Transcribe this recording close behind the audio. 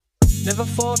Never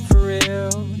fought for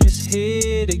real, just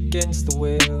hit against the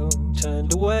wheel.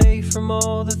 Turned away from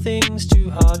all the things too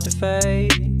hard to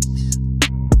face.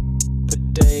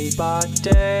 But day by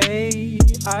day,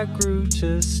 I grew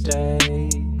to stay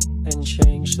and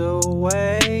change the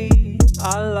way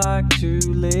I like to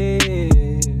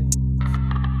live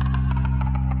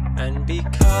and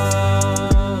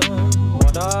become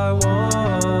what I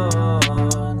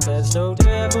want. There's no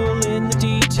devil in the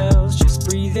details, just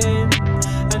breathe in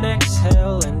and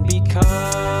exhale and become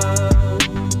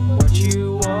what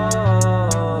you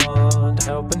want.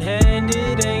 Helping hand,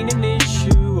 it ain't an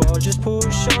issue. Or just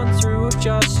push on through with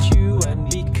just you and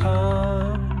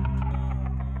become.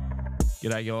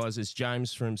 G'day guys, it's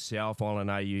James from South Island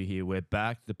AU here. We're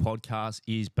back. The podcast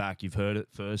is back. You've heard it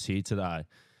first here today.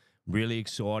 Really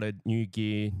excited. New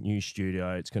gear, new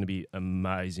studio. It's going to be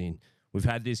amazing. We've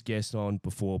had this guest on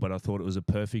before, but I thought it was a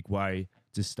perfect way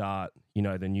to start, the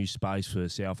new space for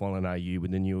South Island AU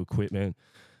with the new equipment,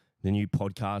 the new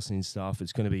podcasting stuff.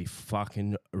 It's going to be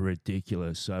fucking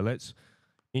ridiculous. So let's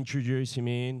introduce him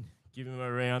in. Give him a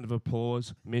round of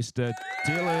applause. Mr.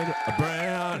 Dylan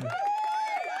Brown.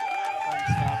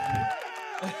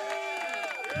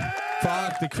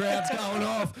 Fuck, the crowd's going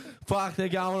off. Fuck, they're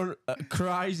going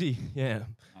crazy. Yeah.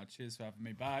 Cheers for having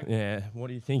me back. Yeah. What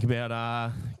do you think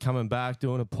about coming back,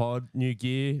 doing a pod, new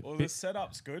gear? Well, the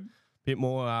setup's good. Bit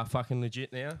more fucking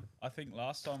legit now. I think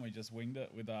last time we just winged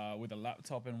it with a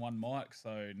laptop and one mic.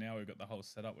 So now we've got the whole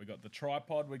setup. We got the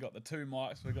tripod, we got the two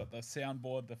mics, we got the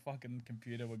soundboard, the fucking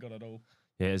computer. We got it all.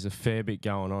 Yeah, there's a fair bit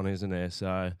going on, isn't there?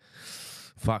 So,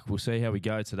 fuck, we'll see how we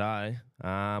go today.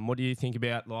 What do you think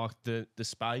about like the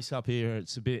space up here?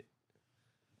 It's a bit.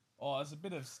 Oh, there's a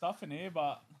bit of stuff in here,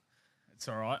 but it's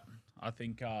all right. I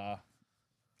think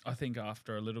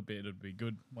after a little bit it'll be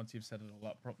good once you've set it all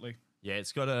up properly. Yeah,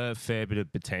 it's got a fair bit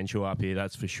of potential up here,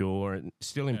 that's for sure. And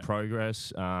still in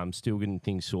progress, still getting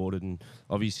things sorted, and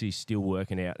obviously still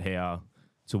working out how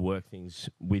to work things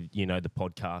with, the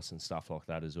podcast and stuff like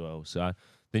that as well. So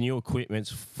the new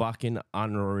equipment's fucking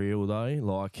unreal though.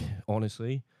 Like,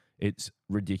 honestly, it's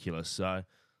ridiculous. So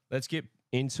let's get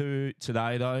into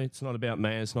today though. It's not about me.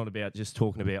 It's not about just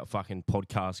talking about fucking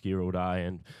podcast gear all day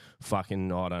and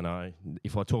fucking, I don't know.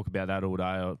 If I talk about that all day,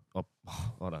 I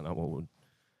don't know what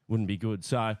wouldn't be good.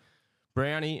 So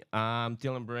Brownie,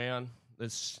 Dylan Brown,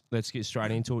 let's get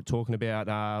straight into it, talking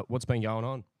about what's been going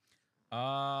on.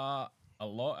 A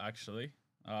lot actually.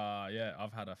 Yeah,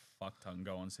 I've had a fuck ton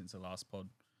going since the last pod.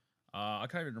 I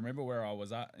can't even remember where I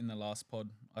was at in the last pod.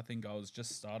 I think I was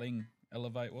just starting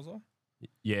Elevate, was I?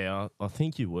 Yeah, I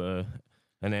think you were,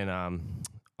 and then I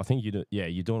think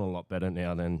you're doing a lot better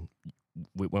now than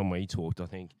when we talked. I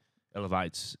think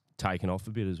Elevate's taken off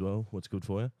a bit as well. What's good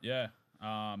for you? Yeah,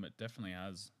 it definitely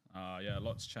has. Yeah, a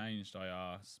lot's changed.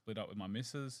 I split up with my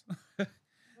missus. Sorry,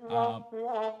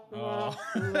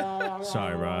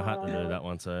 bro, I had to do that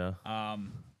one to you.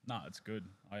 No, it's good.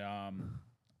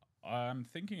 I'm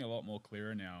thinking a lot more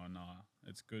clearer now, and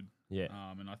it's good. Yeah.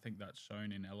 And I think that's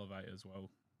shown in Elevate as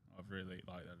well. I've really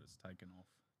like that it's taken off.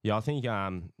 Yeah, I think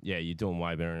you're doing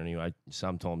way better anyway.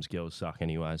 Sometimes girls suck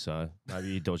anyway, so maybe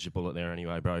you dodged a bullet there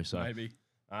anyway, bro. So maybe.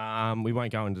 We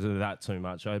won't go into that too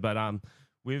much, but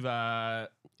with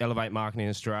Elevate Marketing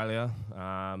Australia,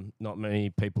 not many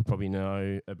people probably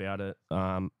know about it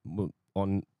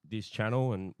on this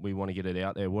channel, and we want to get it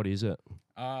out there. What is it?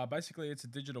 Basically, it's a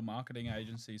digital marketing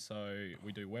agency, so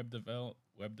we do web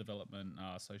development,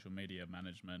 social media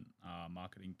management,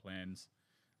 marketing plans,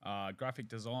 graphic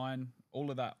design, all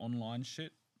of that online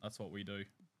shit. That's what we do.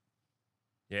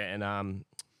 Yeah, and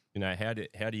how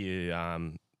do you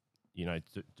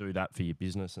do that for your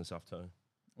business and stuff too?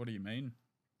 What do you mean?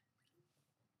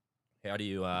 How do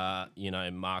you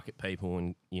market people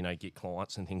and get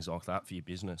clients and things like that for your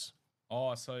business?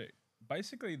 Oh, so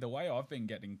basically the way I've been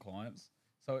getting clients,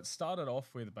 so it started off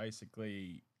with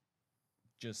basically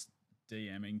just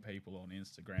DMing people on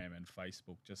Instagram and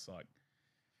Facebook, just like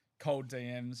cold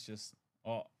DMs, just,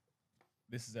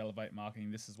 this is Elevate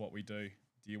Marketing, this is what we do.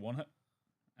 Do you want it?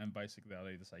 And basically I'll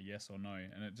either say yes or no.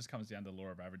 And it just comes down to law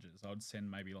of averages. I'd send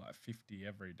maybe like 50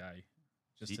 every day,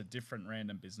 just to different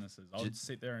random businesses. I would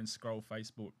sit there and scroll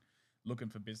Facebook looking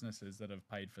for businesses that have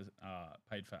paid for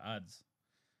ads.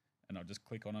 And I'll just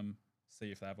click on them,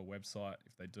 see if they have a website.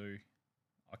 If they do,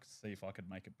 I could see if I could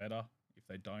make it better. If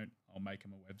they don't, I'll make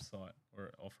them a website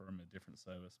or offer them a different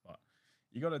service. But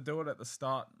you got to do it at the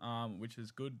start, which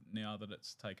is good now that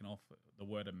it's taken off. The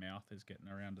word of mouth is getting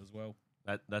around as well.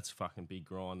 That's fucking big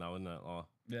grind though, isn't it? Oh.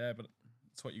 Yeah, but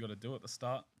it's what you got to do at the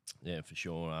start. Yeah, for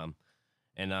sure.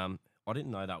 I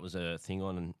didn't know that was a thing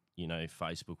on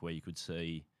Facebook where you could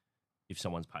see if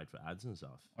someone's paid for ads and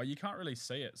stuff. Oh, you can't really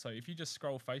see it. So if you just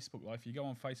scroll Facebook, like if you go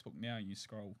on Facebook now, you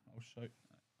scroll. I'll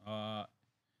show.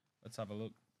 Let's have a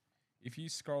look. If you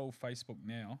scroll Facebook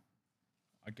now,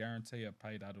 I guarantee a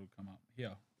paid ad will come up.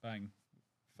 Here, bang,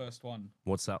 first one.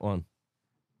 What's that one?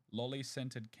 Lolly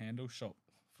scented candle shop.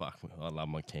 Fuck, I love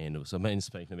my candles. I've been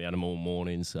speaking about them all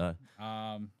morning, so.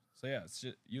 So yeah, it's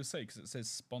just, you'll see because it says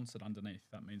sponsored underneath.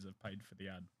 That means they've paid for the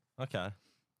ad. Okay.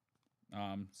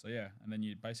 So yeah, and then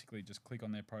you basically just click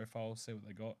on their profile, see what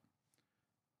they got.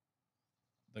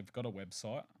 They've got a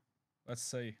website. Let's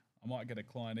see. I might get a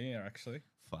client here actually.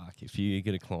 Fuck, if you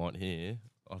get a client here,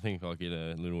 I think I'll get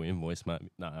a little invoice, mate.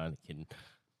 No, I'm kidding.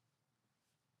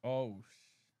 Oh,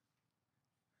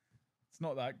 it's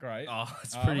not that great. Oh,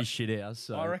 it's pretty shit house.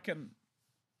 So I reckon.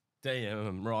 DM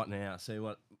them right now. See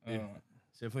what.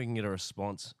 See if we can get a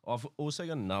response. I've also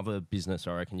got another business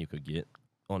I reckon you could get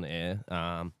on air.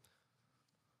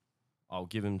 I'll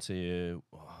give them to you.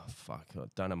 Oh, fuck, I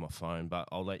don't have my phone, but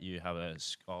I'll let you have a.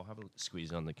 I'll have a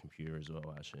squeeze on the computer as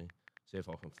well. Actually, see if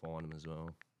I can find them as well.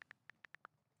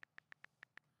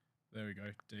 There we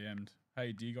go. DM'd.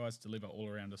 Hey, do you guys deliver all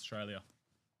around Australia?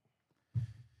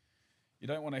 You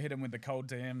don't want to hit them with the cold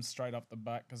DMs straight up the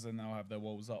back because then they'll have their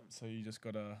walls up. So you just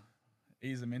got to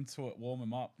ease them into it, warm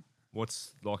them up.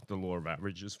 What's like the law of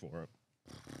averages for it?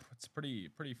 It's pretty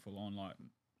full on. Like,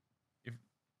 if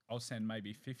I'll send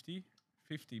maybe 50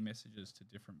 messages to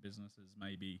different businesses,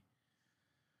 maybe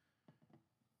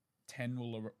 10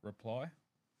 will reply,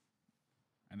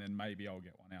 and then maybe I'll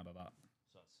get one out of that.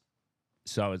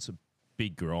 So it's a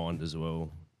big grind as well.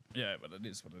 Yeah, but it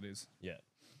is what it is. Yeah.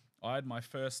 I had my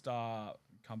first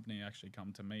company actually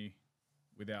come to me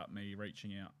without me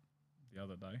reaching out the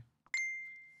other day,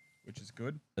 which is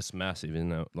good. It's massive,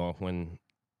 isn't it? Like when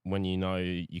you know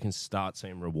you can start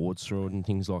seeing rewards through it and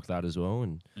things like that as well.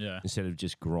 And instead of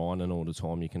just grinding all the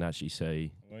time, you can actually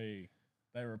see. They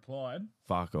replied.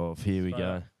 Fuck off. Here we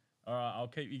go. All right, I'll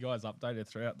keep you guys updated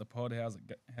throughout the pod.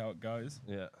 How it goes?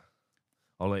 Yeah.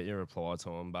 I'll let you reply to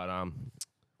them. But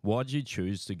why'd you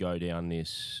choose to go down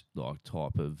this like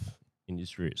type of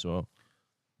industry as well?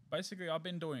 Basically, I've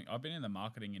been in the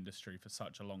marketing industry for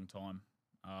such a long time,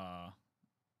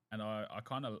 and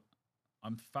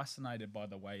I'm fascinated by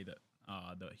the way that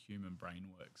the human brain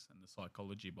works and the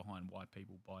psychology behind why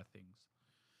people buy things,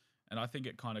 and I think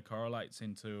it kind of correlates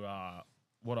into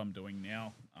what I'm doing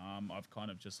now. I've kind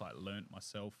of just like learnt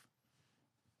myself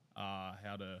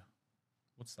how to.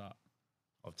 What's that?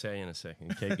 I'll tell you in a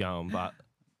second. Keep going, but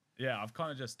yeah, I've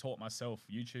kind of just taught myself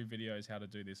YouTube videos how to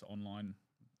do this online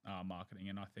marketing,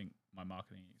 and I think my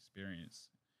marketing experience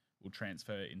will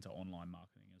transfer into online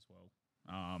marketing as well.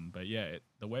 But yeah,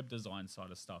 the web design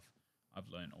side of stuff, I've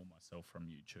learned all myself from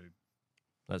YouTube.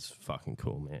 That's fucking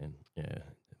cool, man. Yeah,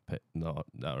 no,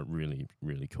 really,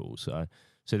 really cool. So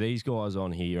these guys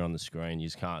on here on the screen, you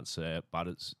just can't see it, but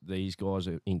these guys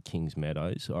are in Kings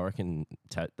Meadows. I reckon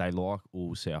they like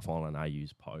all South Island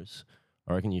AU's posts.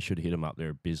 I reckon you should hit them up.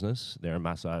 They're a business. They're a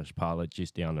massage parlour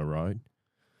just down the road.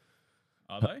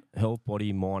 Are they? Health,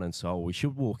 body, mind and soul. We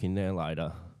should walk in there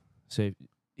later. So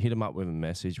hit them up with a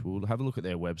message. We'll have a look at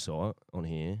their website on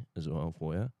here as well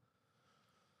for you.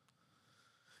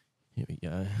 Here we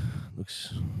go.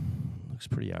 Looks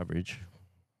pretty average.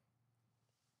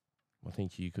 I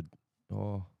think you could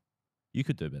do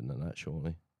better than that,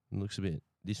 surely.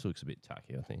 This looks a bit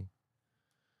tacky, I think.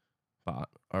 But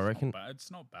I reckon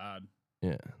it's not bad.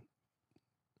 Yeah.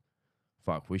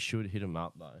 Fuck, we should hit them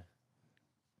up though.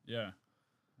 Yeah.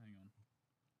 Hang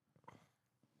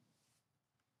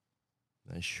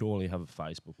on. They surely have a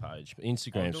Facebook page. But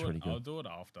Instagram's pretty good. I'll do it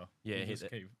after. Yeah, we'll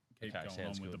just keep going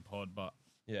on with the pod, but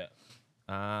yeah.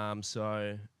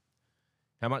 So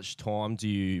how much time do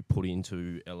you put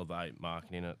into Elevate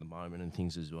marketing at the moment and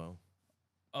things as well?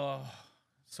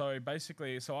 So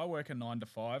basically, I work a 9 to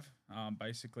 5. I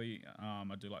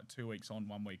do like 2 weeks on,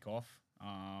 1 week off.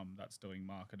 That's doing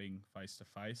marketing face to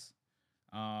face.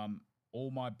 All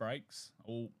my breaks,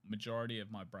 majority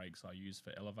of my breaks I use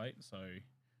for Elevate. So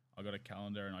I got a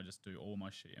calendar and I just do all my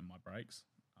shit in my breaks.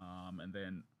 And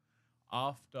then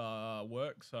after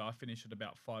work, so I finish at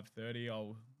about 5:30.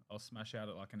 I'll smash out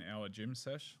at like an hour gym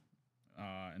sesh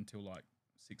until like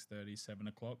 6:30, 7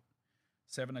 o'clock.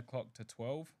 7 o'clock to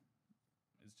 12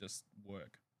 is just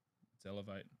work. It's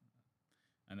Elevate.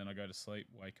 And then I go to sleep,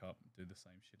 wake up, do the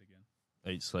same shit again.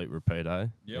 Eat, sleep, repeat, eh?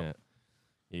 Yep. Yeah.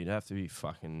 You'd have to be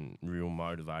fucking real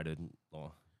motivated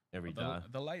every day.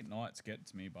 The late nights get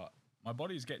to me, but my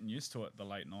body's getting used to it, the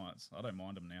late nights. I don't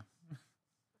mind them now.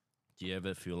 Do you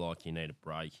ever feel like you need a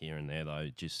break here and there, though,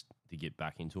 just to get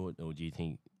back into it? Or do you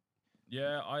think...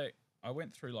 Yeah, I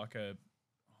went through like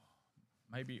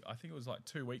maybe I think it was like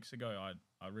 2 weeks ago.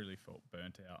 I really felt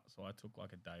burnt out, so I took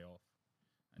like a day off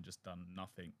and just done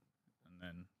nothing, and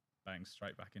then bang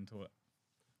straight back into it.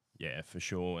 Yeah, for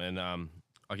sure. And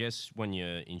I guess when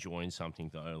you're enjoying something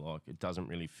though, like it doesn't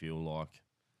really feel like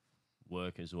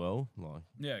work as well. Like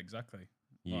Yeah, exactly.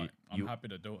 you Like I'm happy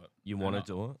to do it. you And want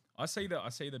to do it. I see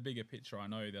the bigger picture. I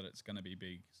know that it's going to be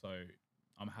big, so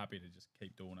I'm happy to just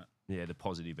keep doing it. Yeah, the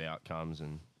positive outcomes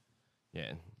and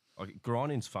yeah, like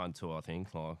grinding's fun too. I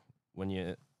think like when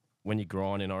you're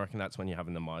grinding, I reckon that's when you're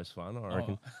having the most fun. I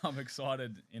reckon I'm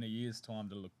excited in a year's time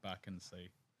to look back and see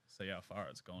how far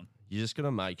it's gone. you just got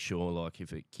to make sure, like,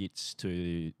 if it gets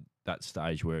to that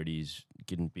stage where it is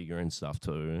getting bigger and stuff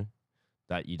too,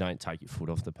 that you don't take your foot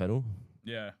off the pedal.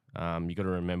 Yeah, You got to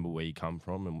remember where you come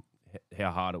from and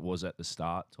how hard it was at the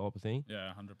start, type of thing.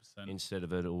 yeah, 100%. Instead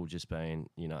of it all just being,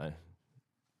 like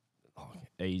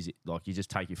easy, like you just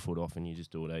take your foot off and you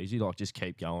just do it easy. Like just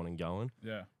keep going and going.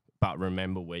 Yeah. But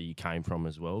remember where you came from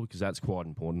as well, because that's quite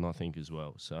important, I think, as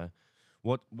well. So,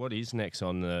 what is next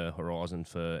on the horizon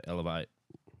for Elevate?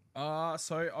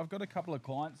 So I've got a couple of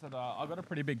clients that I've got a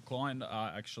pretty big client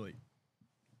actually.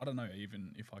 I don't know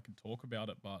even if I can talk about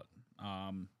it, but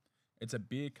it's a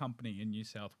beer company in New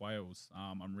South Wales.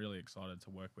 I'm really excited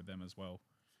to work with them as well.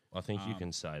 I think you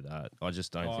can say that. I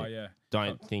just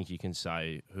don't think you can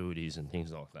say who it is and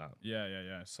things like that.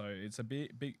 Yeah. So it's a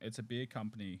beer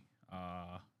company.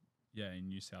 In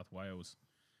New South Wales,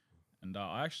 and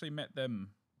I actually met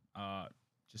them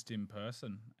just in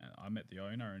person. I met the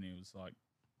owner, and he was like,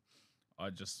 I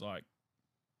just like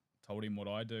told him what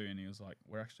I do, and he was like,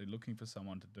 we're actually looking for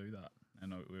someone to do that,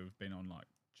 and we've been on like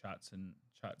chats and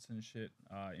shit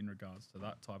in regards to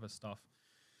that type of stuff.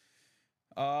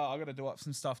 I got to do up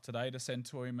some stuff today to send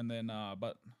to him, and then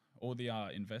but all the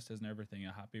investors and everything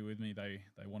are happy with me. They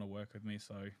want to work with me,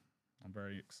 so I'm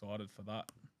very excited for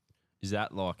that. Is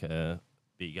that like a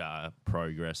big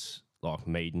progress, like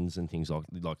meetings and things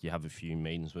like you have a few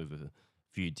meetings with a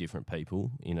few different people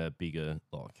in a bigger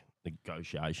like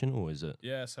negotiation, or is it?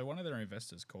 Yeah, so one of their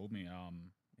investors called me.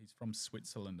 He's from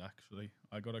Switzerland actually.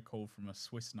 I got a call from a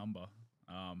Swiss number,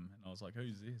 and I was like,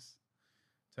 "Who's this?"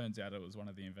 Turns out it was one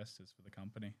of the investors for the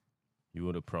company. You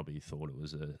would have probably thought it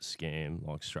was a scam,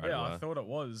 like straight away. Yeah, I thought it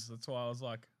was. That's why I was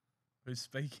like, "Who's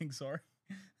speaking?" Sorry.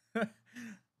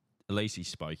 At least he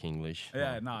spoke English.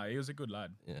 Yeah, no, he was a good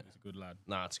lad. Yeah. He was a good lad.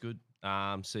 No, it's good.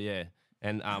 So yeah,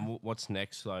 and what's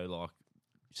next though? Like,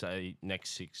 say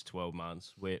next 6-12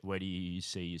 months, where do you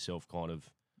see yourself kind of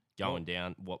going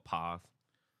down? What path?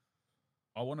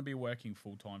 I want to be working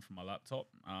full time from my laptop,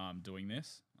 doing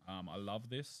this. I love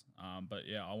this, but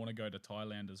yeah, I want to go to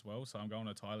Thailand as well. So I'm going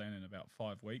to Thailand in about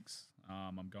 5 weeks.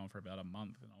 I'm going for about a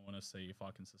month, and I want to see if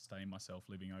I can sustain myself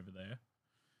living over there.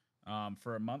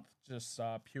 For a month, just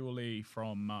purely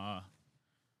from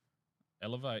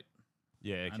Elevate.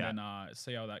 Yeah, okay. And then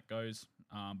see how that goes.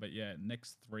 But yeah,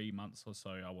 next 3 months or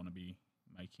so, I want to be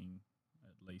making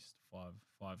at least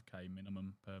 5K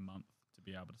minimum per month to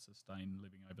be able to sustain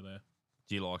living over there.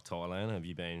 Do you like Thailand? Have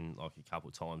you been like a couple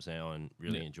of times now and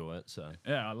really enjoy it? So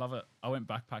yeah, I love it. I went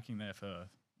backpacking there for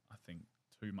I think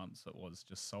 2 months. It was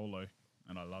just solo,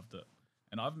 and I loved it.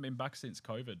 And I haven't been back since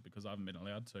COVID because I haven't been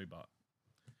allowed to, but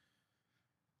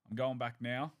I'm going back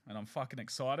now, and I'm fucking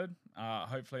excited.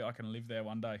 Hopefully, I can live there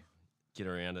one day. Get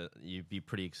around it. You'd be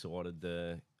pretty excited.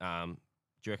 Do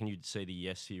you reckon you'd see the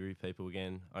Yes Series people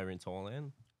again over in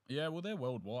Thailand? Yeah, well, they're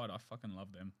worldwide. I fucking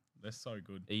love them. They're so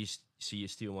good. So you're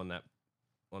still on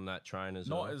that train as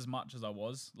well? Not as much as I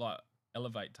was. Like,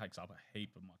 Elevate takes up a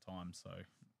heap of my time, so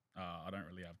I don't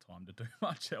really have time to do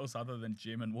much else other than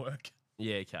gym and work.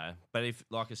 Yeah, okay. But if,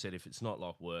 like I said, if it's not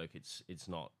like work, it's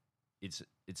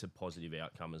a positive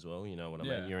outcome as well. You know what I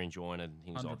mean? You're enjoying it and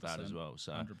things like that as well.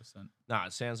 So 100%. No,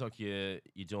 it sounds like you're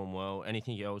doing well.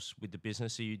 Anything else with the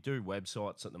business? So you do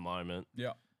websites at the moment.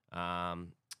 Yeah.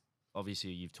 Obviously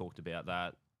you've talked about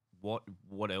that.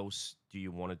 What else do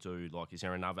you want to do? Like, is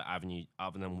there another avenue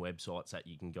other than websites that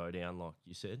you can go down, like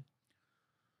you said?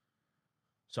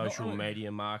 Social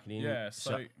media marketing. Yeah,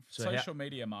 so social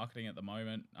media marketing at the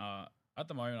moment.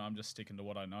 I'm just sticking to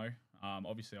what I know.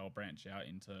 Obviously, I'll branch out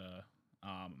into.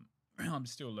 I'm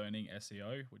still learning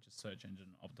SEO, which is search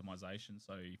engine optimization.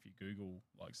 So if you Google,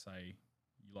 like, say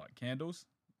you like candles,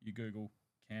 you Google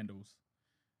candles.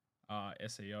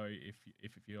 SEO.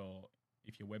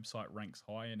 If your website ranks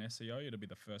high in SEO, it'll be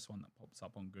the first one that pops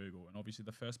up on Google. And obviously,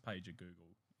 the first page of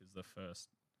Google is the first.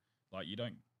 Like,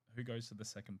 who goes to the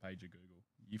second page of Google?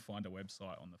 You find a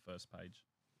website on the first page.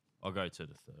 I'll go to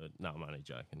the third. No, I'm only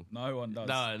joking. No one does.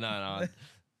 No.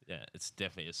 Yeah, it's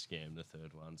definitely a scam, the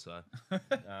third one. So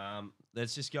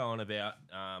let's just go on about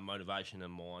motivation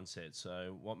and mindset.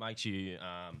 So what makes you,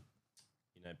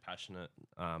 passionate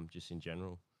just in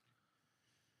general?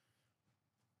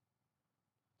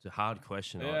 It's a hard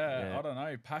question. Yeah, I don't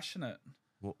know. Passionate.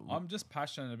 Wh- I'm just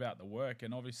passionate about the work,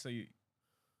 and obviously,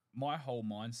 my whole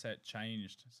mindset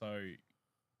changed. So,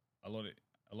 a lot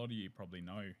of you probably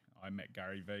know I met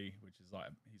Gary V, which is like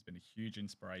he's been a huge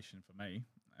inspiration for me.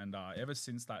 And ever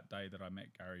since that day that I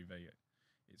met Gary V,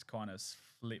 it's kind of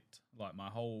flipped. Like my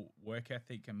whole work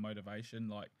ethic and motivation.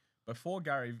 Like before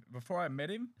I met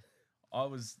him, I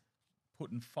was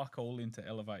putting fuck all into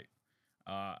Elevate.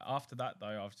 After that though,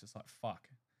 I was just like, fuck,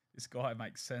 this guy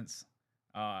makes sense.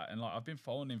 And like I've been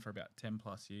following him for about 10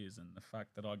 plus years, and the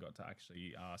fact that I got to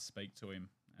actually speak to him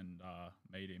and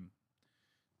meet him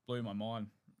blew my mind,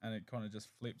 and it kind of just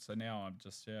flipped. So now I'm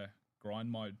just grind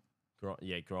mode.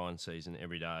 grind season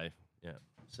every day. Yeah.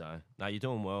 So no, you're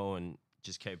doing well, and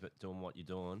just keep it doing what you're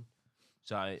doing.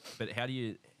 So, but how do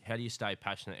you stay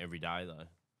passionate every day though?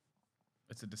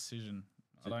 It's a decision.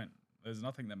 I don't. There's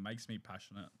nothing that makes me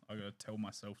passionate. I got to tell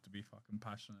myself to be fucking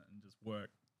passionate and just work.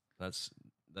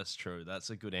 That's true. That's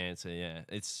a good answer. Yeah.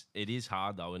 It is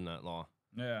hard though, isn't it? Like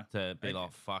Yeah. to be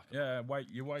like fuck. Yeah.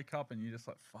 You wake up and you're just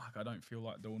like fuck. I don't feel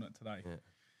like doing it today. Yeah.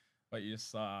 But you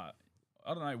just I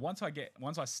don't know. Once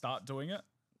I start doing it,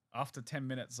 after 10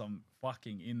 minutes, I'm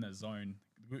fucking in the zone.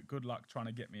 Good luck trying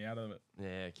to get me out of it.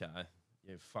 Yeah. Okay.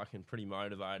 You're fucking pretty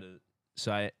motivated.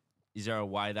 So, is there a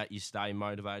way that you stay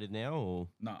motivated now, or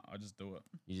No, I just do it.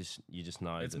 you just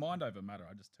know It's that mind over matter.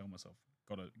 I just tell myself,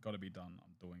 gotta be done.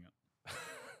 I'm doing it.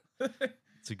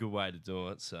 it's a good way to do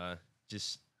it. So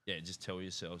just tell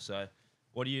yourself. So,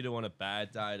 what do you do on a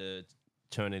bad day to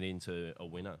turn it into a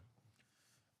winner?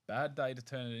 Bad day to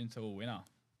turn it into a winner.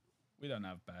 We don't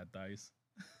have bad days.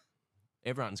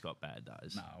 Everyone's got bad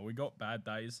days. No, we got bad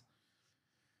days.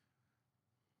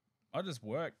 I just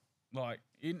work. Like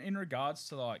in regards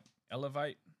to like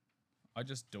Elevate, I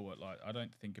just do it. Like I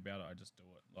don't think about it. I just do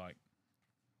it. Like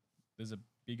there's a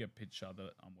bigger picture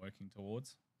that I'm working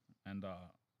towards, and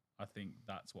I think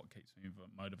that's what keeps me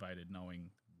motivated, knowing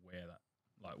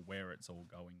where it's all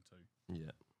going to.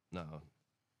 Yeah. No.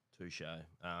 Touche.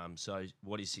 So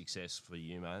what is success for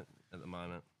you, mate, at the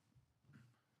moment?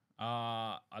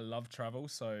 I love travel,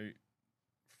 so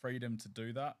freedom to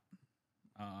do that,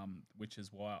 which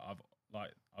is why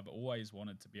I've always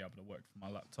wanted to be able to work from my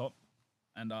laptop,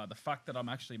 and the fact that I'm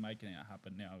actually making it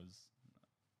happen now is,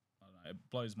 I don't know, it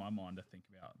blows my mind to think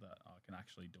about that I can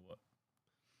actually do it.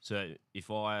 So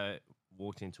if I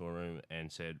walked into a room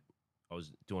and said I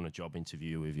was doing a job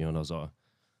interview with you, and I was like,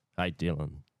 "Hey,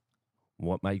 Dylan,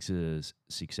 what makes a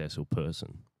successful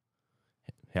person?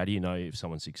 How do you know if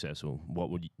someone's successful?"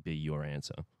 What would be your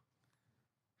answer?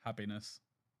 Happiness.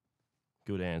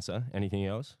 Good answer. Anything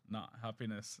else? No,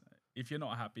 happiness. If you're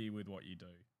not happy with what you do,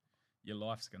 your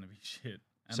life's gonna be shit.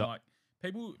 And So- like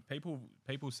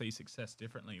people see success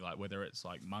differently. Like whether it's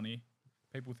like money,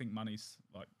 people think money's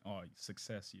like, oh,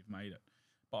 success, you've made it.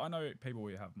 But I know people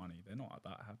who have money, they're not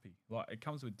that happy. Like it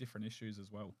comes with different issues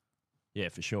as well. Yeah,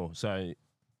 for sure. So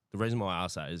the reason why I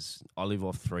ask that is I live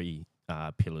off three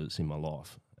pillars in my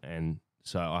life, and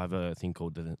so I have a thing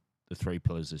called the three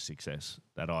pillars of success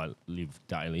that I live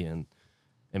daily, and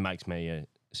it makes me a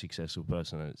successful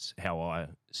person. It's how I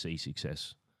see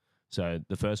success. So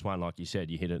the first one, like you said,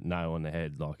 you hit it nail on the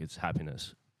head. Like it's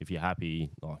happiness. If you're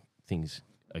happy, like things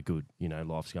are good. You know,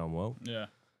 life's going well. Yeah.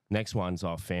 Next one's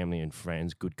our family and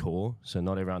friends, good core. So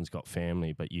not everyone's got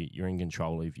family, but you're in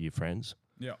control of your friends.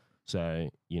 Yeah. So,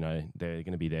 you know, they're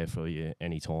going to be there for you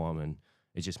anytime, and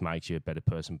it just makes you a better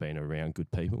person being around good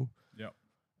people. Yeah.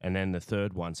 And then the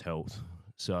third one's health.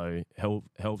 So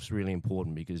health's really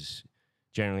important because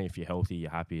generally if you're healthy,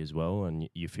 you're happy as well and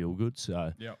you feel good.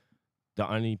 So Yeah.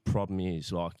 the only problem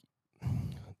is like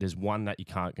there's one that you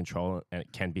can't control, and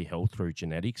it can be health through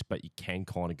genetics, but you can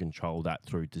kind of control that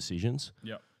through decisions.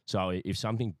 Yeah. So if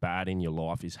something bad in your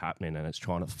life is happening and it's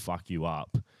trying to fuck you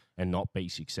up and not be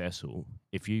successful,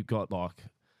 if you've got like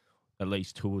at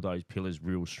least two of those pillars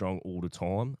real strong all the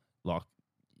time, like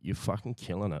you're fucking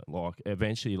killing it. Like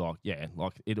eventually, like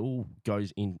like it all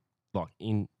goes in like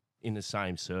in the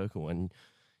same circle. And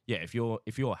yeah, if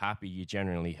you're happy, you're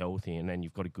generally healthy, and then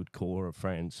you've got a good core of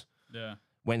friends. Yeah.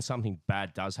 When something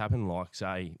bad does happen, like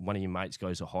say one of your mates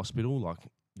goes to hospital, like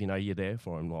you know you're there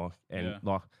for him, like and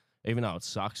like even though it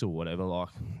sucks or whatever, like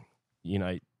you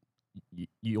know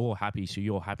you're happy, so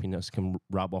your happiness can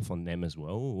rub off on them as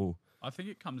well. Or, I think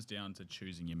it comes down to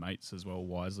choosing your mates as well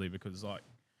wisely, because like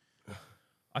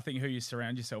I think who you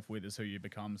surround yourself with is who you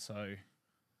become. So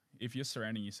if you're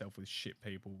surrounding yourself with shit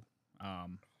people,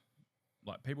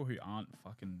 like people who aren't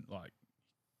fucking like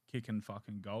kicking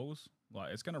fucking goals,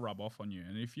 like it's gonna rub off on you.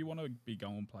 And if you want to be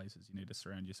going places, you need to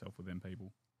surround yourself with them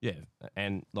people. Yeah,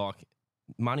 and like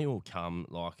money will come,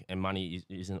 like, and money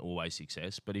isn't always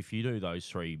success. But if you do those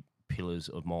three pillars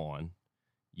of mine,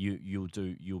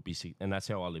 you'll be sick, and that's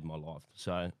how I live my life.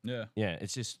 So Yeah, yeah,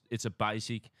 it's a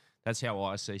basic. That's how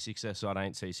I see success. I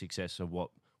don't see success of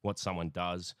what someone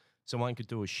does. Someone could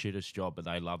do a shittest job, but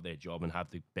they love their job and have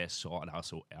the best side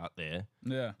hustle out there,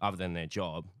 yeah, other than their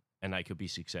job, and they could be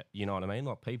success. You know what I mean?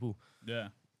 Like people, yeah,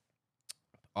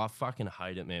 I fucking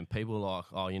hate it, man. People are like,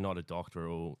 oh, you're not a doctor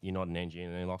or you're not an engineer.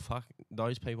 And they're like, fuck,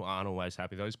 those people aren't always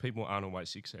happy. Those people aren't always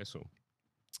successful.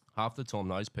 Half the time,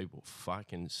 those people are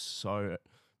fucking so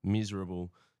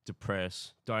miserable,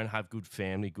 depressed, don't have good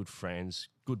family, good friends,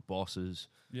 good bosses.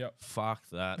 yep. Fuck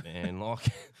that, man. Like,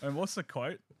 And what's the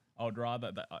quote? I'd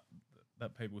rather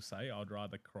that people say, I'd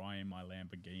rather cry in my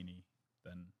Lamborghini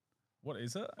than what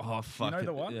is it? oh, fuck you know it.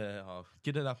 the one? Yeah, oh,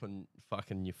 get it up on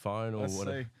fucking your phone or Let's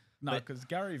whatever. see. No, But- because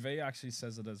Gary V actually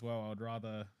says it as well. I'd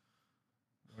rather.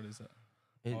 What is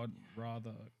it? I'd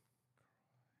rather.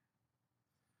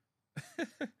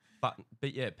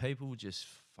 But yeah, people just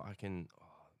fucking.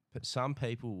 But some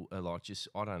people are like just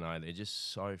I don't know. They're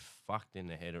just so fucked in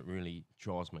the head. It really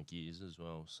drives my gears as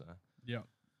well. So, Yeah.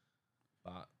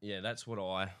 but yeah, that's what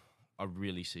I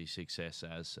really see success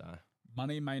as. So.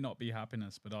 Money may not be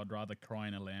happiness, but I'd rather cry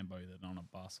in a Lambo than on a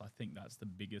bus. I think that's the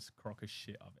biggest crock of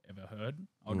shit I've ever heard.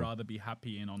 I'd rather be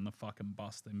happy in on the fucking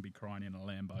bus than be crying in a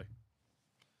Lambo.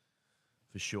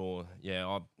 For sure.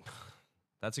 Yeah,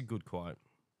 that's a good quote.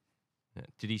 Yeah.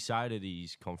 Did he say it at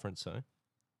his conference though?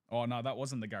 Oh no, that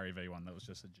wasn't the Gary V one. That was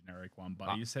just a generic one.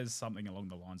 But he says something along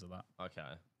the lines of that.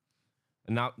 Okay.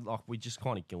 And now, like, we just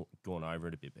kind of gone over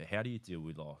it a bit, but how do you deal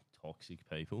with like toxic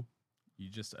people? You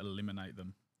just eliminate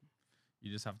them.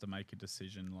 You just have to make a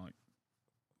decision, like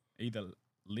either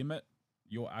limit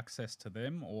your access to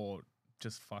them or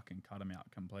just fucking cut them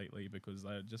out completely because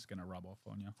they're just going to rub off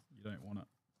on you. You don't want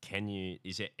it.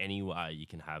 Is there any way you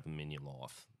can have them in your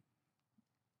life?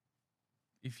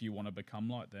 If you want to become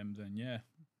like them, then yeah.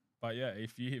 But yeah,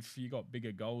 if you got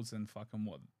bigger goals than fucking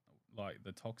what, like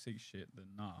the toxic shit, then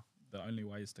nah. The only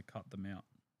way is to cut them out.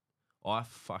 I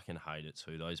fucking hate it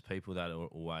too. Those people that are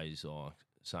always like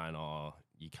saying, "Oh,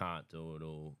 you can't do it,"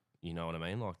 or you know what I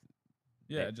mean? Like,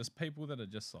 Yeah, just people that are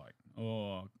just like,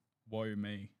 oh, woe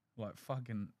me, like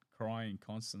fucking crying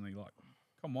constantly. Like,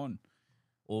 come on.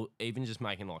 or even just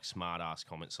making like smart ass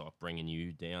comments, like bringing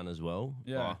you down as well.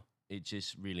 Yeah. Like, it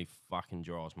just really fucking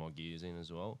drives my gears in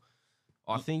as well.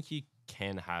 I think you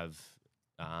can have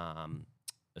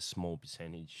a small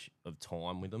percentage of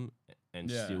time with them and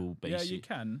Yeah, still be yeah, you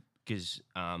can. because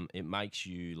it makes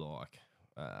you like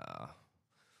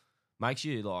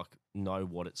know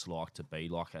what it's like to be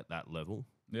like at that level.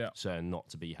 Yeah, So not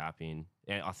to be happy,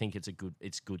 and I think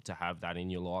it's good to have that in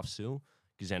your life still,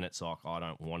 because then it's like I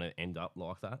don't want to end up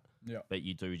like that. yeah, But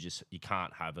you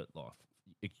can't have it like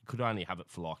you could only have it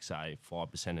for like say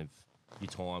 5% of your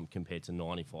time compared to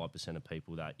 95% of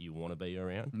people that you want to be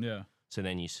around. yeah, So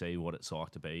then you see what it's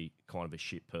like to be kind of a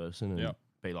shit person and Yep.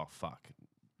 be like, fuck,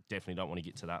 definitely don't want to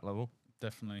get to that level.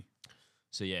 definitely.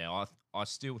 So yeah, I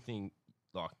still think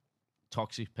like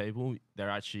toxic people, they're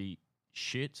actually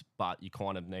shit, but you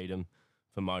kind of need them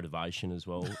for motivation as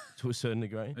well to a certain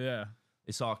degree. Yeah,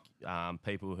 It's like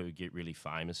people who get really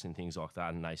famous and things like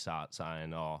that, and they start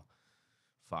saying, "Oh,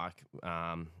 fuck,"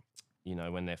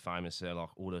 when they're famous, they're like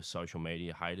all the social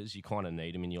media haters. You kind of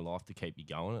need them in your life to keep you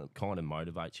going. It kind of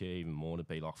motivates you even more to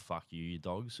be like, "Fuck you, you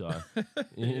dog." So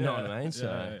you know what I mean?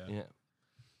 So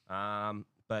yeah.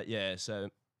 But yeah, so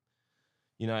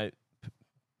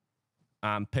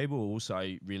people are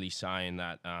also really saying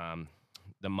that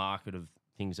the market of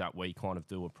things that we kind of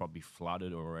do are probably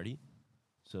flooded already.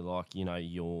 So, like,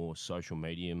 your social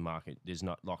media market, there's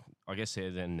not, like, I guess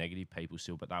they're the negative people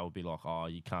still, but they will be like, oh,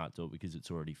 you can't do it because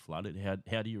it's already flooded.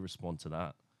 How do you respond to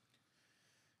that?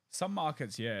 some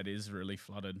markets, yeah, it is really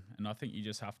flooded, and I think you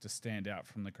just have to stand out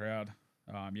from the crowd.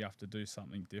 You have to do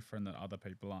something different that other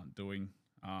people aren't doing.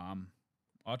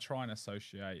 I try and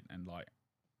associate and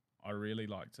I really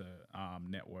like to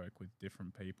network with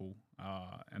different people.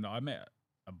 And I met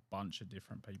a bunch of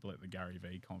different people at the Gary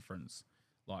V conference,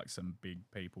 like some big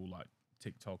people like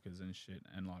TikTokers and shit.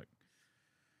 And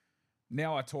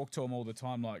now I talk to them all the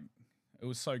time. Like, it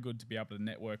was so good to be able to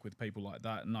network with people like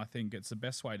that. And I think it's the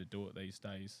best way to do it these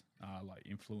days, like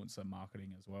influencer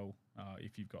marketing as well.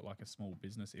 If you've got like a small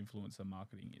business, influencer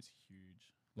marketing is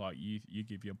huge. Like you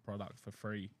give your product for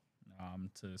free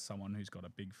to someone who's got a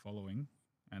big following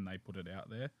and they put it out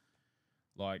there.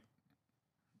 Like,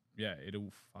 yeah,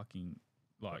 it'll fucking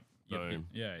like boom.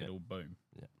 it'll boom.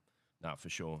 Yeah, no, for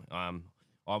sure.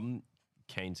 I'm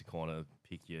keen to kind of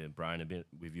pick your brain a bit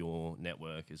with your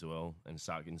network as well and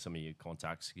start getting some of your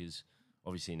contacts because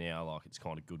obviously now like it's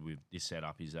kind of good with this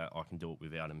setup is that I can do it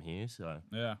without them here. So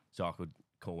so I could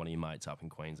call one of your mates up in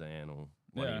Queensland or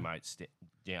one of your mates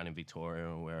down in Victoria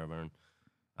or wherever, and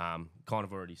kind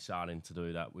of already starting to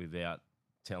do that without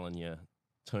telling you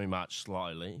too much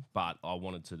slowly. But I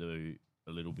wanted to do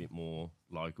a little bit more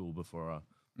local before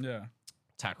I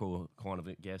tackle kind of,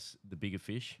 I guess, the bigger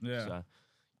fish. Yeah. So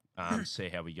see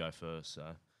how we go first. So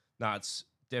no, it's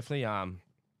definitely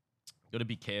got to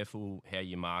be careful how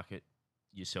you market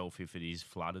yourself if it is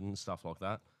flooded and stuff like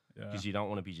that, because you don't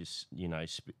want to be just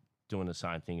doing the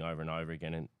same thing over and over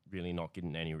again and really not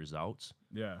getting any results.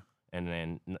 Yeah. And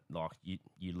then like you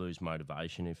lose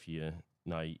motivation if you're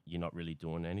not really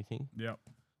doing anything. Yep.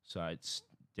 So it's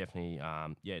definitely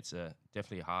it's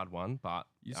definitely a hard one, but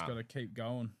you just got to keep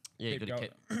going. Yeah, keep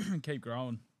going. Keep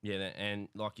growing. Yeah, and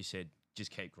like you said,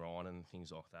 just keep grinding and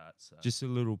things like that. So. Just a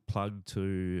little plug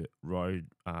to Rode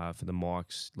for the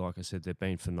mics. Like I said, they've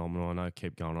been phenomenal. I know I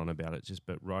keep going on about it,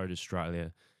 but Rode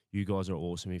Australia, you guys are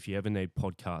awesome. If you ever need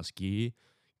podcast gear,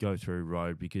 go through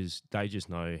Rode because they just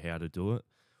know how to do it.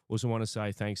 Also want to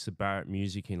say thanks to Barrett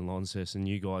Music in Launceston.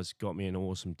 You guys got me an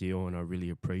awesome deal and I really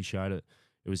appreciate it.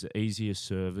 It was the easiest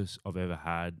service I've ever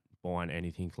had buying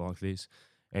anything like this.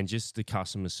 And just the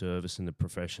customer service and the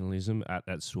professionalism at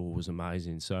that store was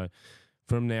amazing. So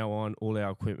from now on, all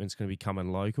our equipment's going to be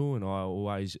coming local, and I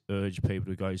always urge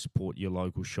people to go support your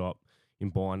local shop in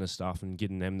buying the stuff and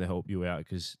getting them to help you out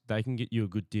because they can get you a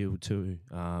good deal too.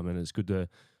 And it's good to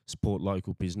support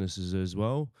local businesses as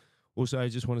well. Also, I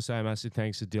just want to say a massive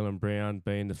thanks to Dylan Brown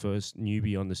being the first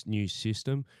newbie on this new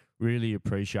system. Really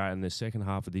appreciate it. And the second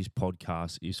half of this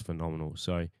podcast is phenomenal.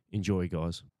 So enjoy,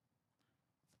 guys.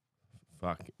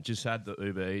 Fuck, just had the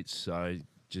Uber Eats, so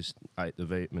just ate the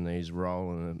Vietnamese roll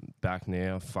and I'm back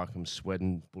now. Fuck, I'm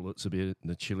sweating bullets a bit.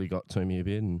 The chili got to me a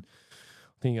bit, and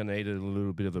I think I needed a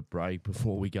little bit of a break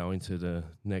before we go into the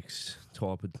next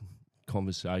type of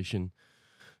conversation.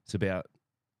 It's about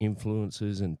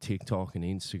influencers and TikTok and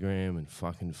Instagram and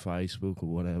fucking Facebook or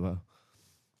whatever.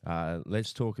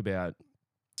 Let's talk about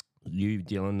you,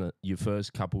 Dylan, your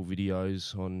first couple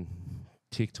videos on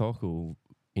TikTok or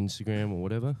Instagram or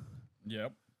whatever.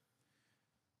 Yep.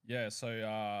 Yeah,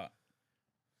 so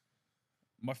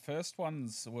my first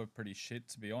ones were pretty shit,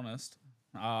 to be honest.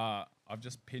 I've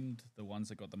just pinned the ones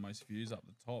that got the most views up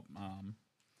the top.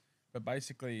 But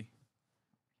basically,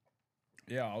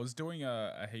 yeah, I was doing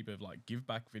a heap of like give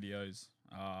back videos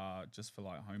just for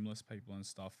like homeless people and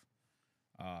stuff.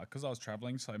 Because I was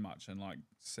traveling so much and like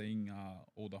seeing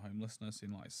all the homelessness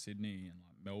in like Sydney and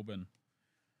like Melbourne.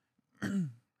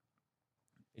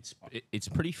 It's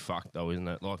pretty fucked though, isn't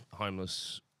it? Like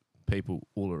homeless people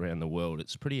all around the world.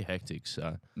 It's pretty hectic.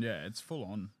 So yeah, it's full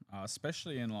on.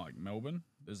 Especially in like Melbourne,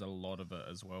 there's a lot of it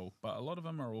as well. But a lot of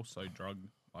them are also drug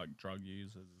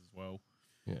users as well.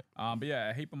 Yeah. But yeah,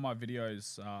 a heap of my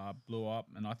videos blew up,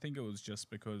 and I think it was just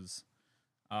because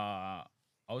I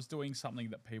was doing something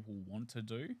that people want to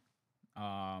do.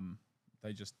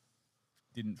 They just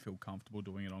didn't feel comfortable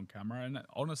doing it on camera, and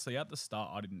honestly, at the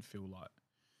start, I didn't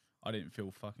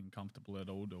feel fucking comfortable at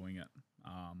all doing it.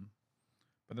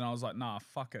 But then I was like, nah,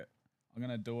 fuck it. I'm going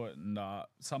to do it. And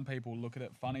some people look at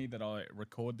it funny that I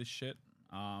record this shit.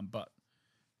 But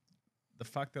the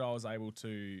fact that I was able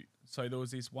to... So there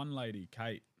was this one lady,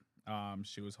 Kate.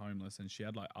 She was homeless and she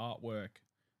had like artwork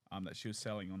that she was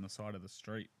selling on the side of the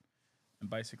street. And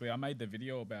basically I made the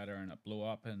video about her and it blew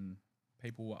up and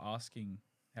people were asking,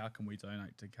 how can we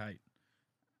donate to Kate?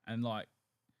 And like,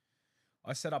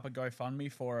 I set up a GoFundMe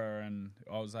for her and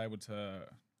I was able to,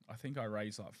 I think I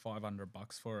raised like $500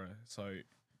 for her. So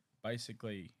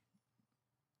basically,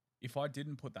 if I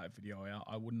didn't put that video out,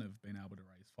 I wouldn't have been able to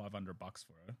raise $500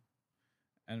 for her.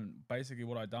 And basically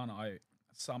what I done,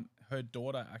 her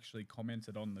daughter actually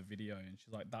commented on the video and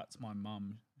she's like, that's my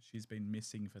mum. She's been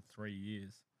missing for 3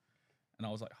 years. And I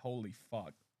was like, holy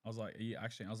fuck. I was like,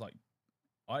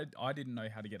 I didn't know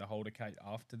how to get a hold of Kate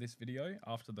after this video,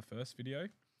 after the first video.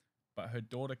 But her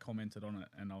daughter commented on it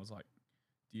and I was like,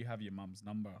 do you have your mum's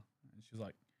number? And she was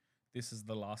like, this is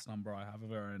the last number I have of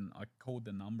her. And I called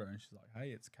the number and she's like,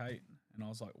 hey, it's Kate. And I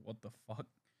was like, what the fuck?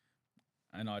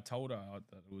 And I told her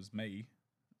that it was me.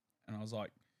 And I was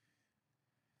like,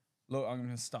 look, I'm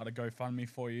going to start a GoFundMe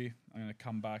for you. I'm going to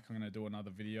come back. I'm going to do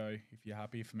another video if you're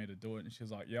happy for me to do it. And she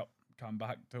was like, yep, come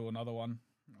back, do another one.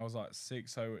 I was like, sick.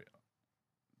 So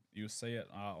you'll see it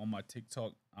on my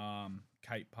TikTok,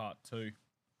 Kate Part 2.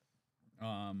 We're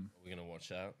going to watch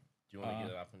that. Do you want to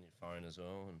get it up on your phone as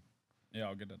well? Yeah,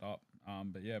 I'll get it up.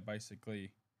 But yeah,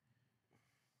 basically,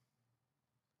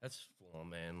 That's full on,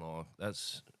 man. Like,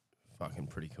 that's fucking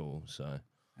pretty cool. So,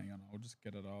 hang on, I'll just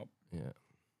get it up. yeah.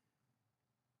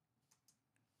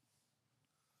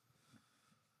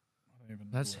 I don't even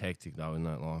know That's where- hectic, though, isn't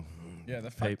it? Like, Yeah,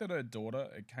 the fact that her daughter,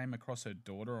 it came across her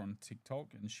daughter on TikTok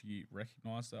and she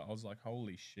recognized it, I was like,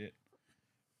 holy shit.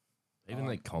 even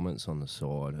the comments on the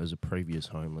side, as a previous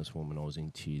homeless woman, I was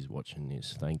in tears watching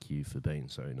this. Thank you for being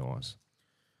so nice.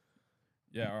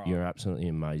 Yeah, all right. You're absolutely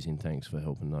amazing. Thanks for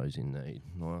helping those in need.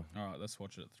 Like, All right, let's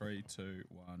watch it. 3, 2,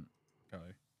 1, go.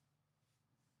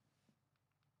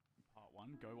 Part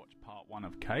 1, go watch part 1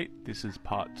 of Kate. This is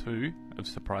part 2 of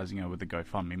surprising her with the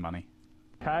GoFundMe money.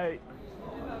 Kate!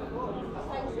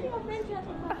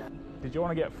 Did you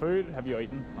want to get food? Have you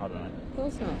eaten? I don't know. Of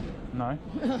course not. No?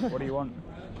 What do you want?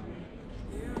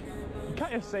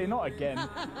 Can't you see? Not again.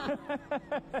 I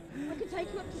could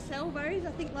take you up to Salvo's.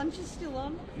 I think lunch is still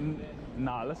on.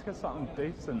 Nah, let's get something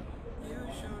decent. I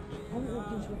haven't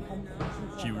walked into a conference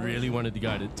since she I was- really wanted to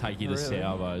go to take you to Really?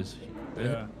 Salvo's.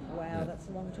 Yeah. Wow, that's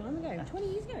a long time ago.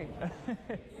 20 years ago.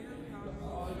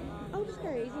 I'll just go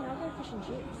easy and I'll go fish and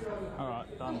chips.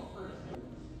 Alright, done.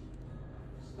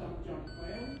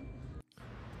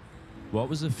 What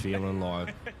was the feeling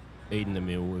like eating the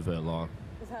meal with her? Like,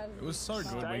 It was so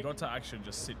good. We got to actually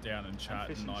just sit down and chat,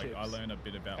 and like I learned a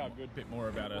bit more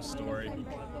about her story.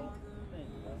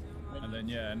 And then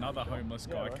yeah, another homeless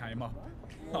guy came up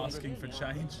asking for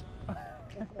change.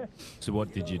 so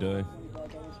what did you do?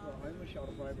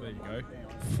 There you go.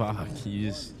 Fuck, you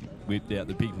just whipped out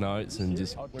the big notes and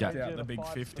just Whipped out the big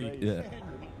 50. yeah.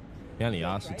 He only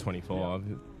asked for 25.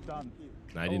 Done.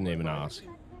 No, he didn't even ask.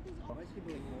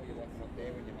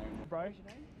 Bro,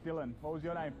 Dylan, what was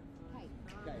your name?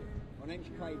 Okay, my name's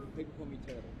Craig, but people call me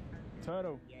Turtle.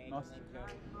 Turtle. Yeah, Nice.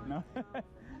 Turtle. No. I've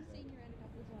seen you around a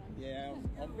couple of times. Yeah,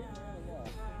 I've been around a lot.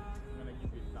 I'm gonna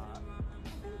give you that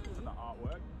for the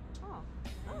artwork, Oh,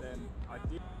 and then I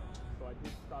did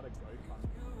start a GoFundMe.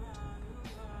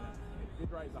 And it did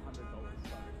raise $100,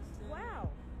 so wow.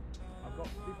 I've got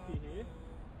 50 here.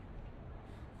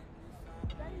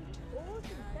 That is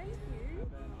awesome. Thank you.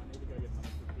 Then I need to go get another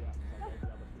 50 out, so I gave the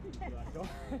other 50 to that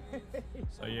guy.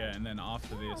 So yeah, and then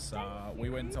after this, we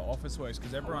went to Officeworks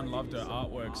because everyone loved her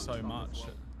artwork so much.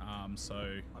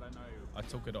 So I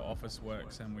took her to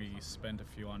Officeworks and we spent a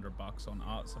few $100 on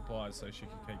art supplies so she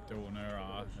could keep doing her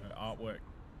artwork.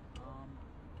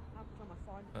 I'll put on my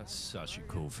phone. That's such a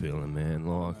cool feeling, man.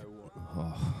 Like,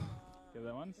 oh, Get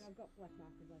that ones? I've got black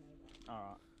markers on over.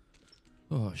 Alright.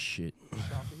 oh shit.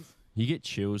 Sharpies. You get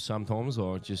chills sometimes,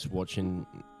 like just watching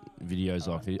videos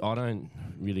like this. I don't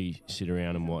really sit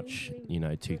around and watch,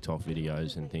 TikTok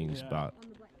videos and things, Yeah. but On the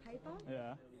black paper.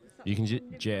 Yeah. you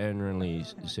can generally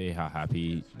see how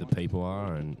happy the people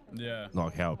are and Yeah.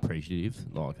 like how appreciative.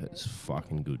 Like, it's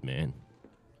fucking good, man.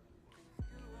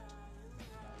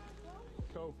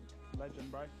 Cool.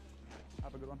 Legend, bro.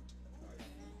 Have a good one.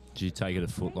 Did you take it a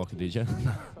Foot Locker, did you?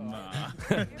 Nah.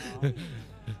 And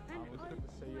was I good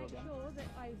to see you make again. sure that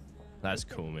I That's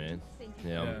cool, man. send you.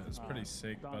 Yeah, Yeah, it's pretty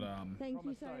sick, but Thank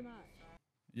you so much.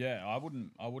 yeah, I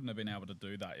wouldn't have been able to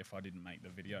do that if I didn't make the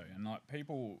video. And like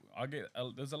people,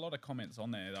 there's a lot of comments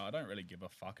on there that I don't really give a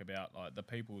fuck about. Like the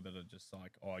people that are just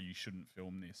like, oh, you shouldn't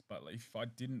film this. But like, if I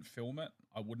didn't film it,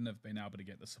 I wouldn't have been able to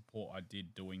get the support I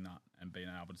did doing that and being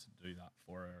able to do that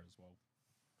for her as well.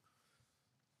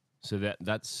 So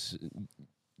that's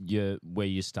where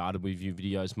you started with your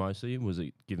videos mostly? Was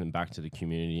it giving back to the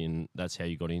community and that's how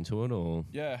you got into it, or?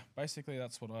 Yeah, basically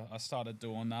that's what I started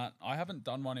doing that. I haven't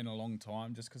done one in a long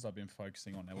time just because I've been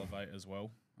focusing on Elevate as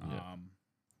well. Yeah.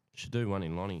 Should do one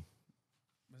in Lonnie.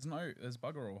 There's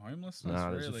bugger all homelessness.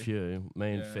 No, there's really. a few.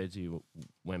 Me and Yeah. Fedzy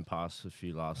went past a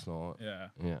few last night. Yeah.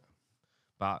 Yeah.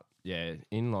 But yeah,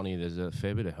 in Lonnie, there's a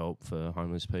fair bit of help for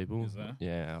homeless people. Is there?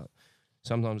 Yeah.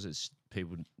 Sometimes it's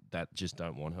people that just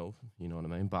don't want help. You know what I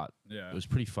mean? But Yeah. it was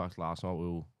pretty fucked last night. We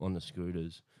were on the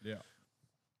scooters Yeah.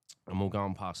 and we were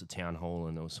going past the town hall,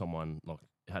 and there was someone like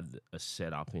had a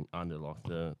setup in under like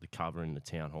the cover in the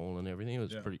town hall and everything. It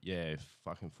was Yeah.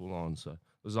 fucking full on. So it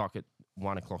was like at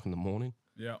 1 o'clock in the morning.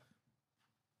 Yeah.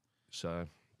 So,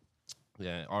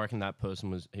 yeah, I reckon that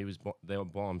person they were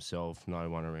by himself, no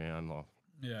one around. Like,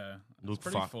 Yeah. It's Look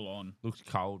pretty fuck- full on. looked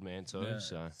cold, man. Too. Yeah,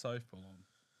 So, so full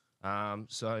on.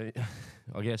 so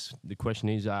I guess the question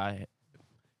is, how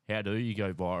do you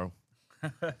go viral?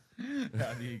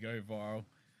 How do you go viral?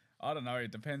 I don't know.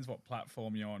 It depends what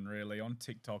platform you're on, really. On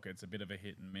TikTok, it's a bit of a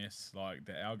hit and miss. Like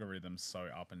the algorithm's so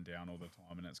up and down all the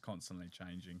time, and it's constantly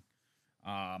changing.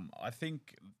 I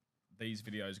think these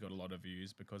videos got a lot of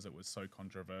views because it was so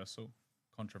controversial,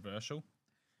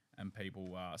 and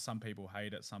people, some people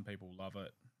hate it, some people love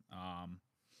it.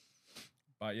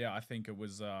 But yeah, I think it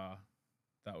was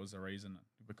that was the reason,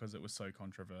 because it was so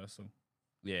controversial.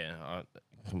 Yeah, I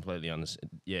completely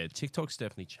understand. Yeah, TikTok's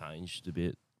definitely changed a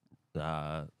bit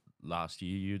last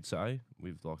year, you'd say,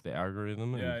 with like the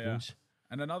algorithm and Yeah. things.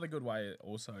 And another good way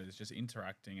also is just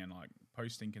interacting and like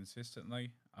posting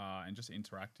consistently, and just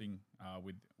interacting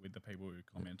with the people who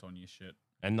comment on your shit.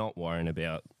 And not worrying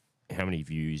about how many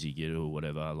views you get or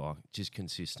whatever, like just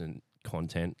consistent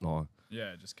content. Like,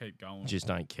 Yeah, just keep going. just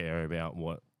don't care about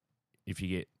what, if you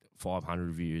get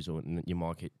 500 views or you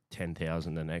might get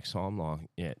 10,000 the next time. Like,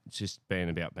 yeah, it's just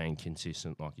being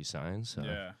consistent, like you're saying. So,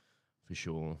 Yeah. for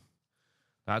sure.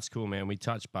 That's cool, man. We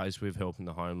touched base with helping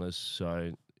the homeless.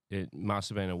 So, it must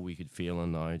have been a wicked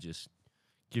feeling, though, just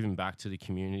giving back to the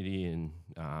community. And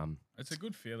It's a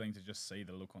good feeling to just see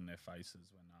the look on their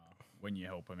faces when you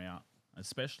help them out,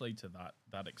 especially to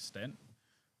that extent.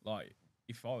 Like,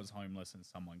 if I was homeless and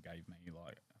someone gave me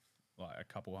like a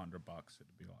couple $100,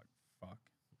 it'd be like, fuck.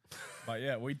 But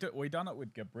yeah, we done it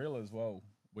with Gabriel as well.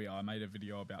 I made a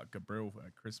video about Gabriel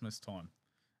at Christmas time,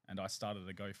 and I started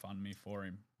a GoFundMe for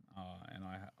him, and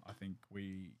I think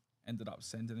we ended up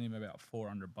sending him about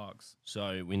 $400.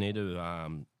 so we need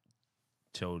to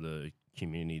tell the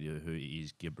community who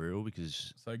is Gabriel,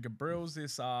 because So Gabriel's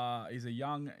this he's a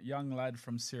young lad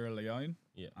from Sierra Leone,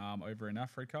 Yeah. over in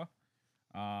Africa.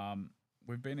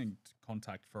 We've been in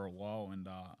contact for a while, and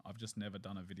I've just never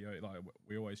done a video. Like,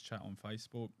 we always chat on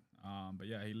Facebook, but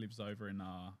yeah, he lives over in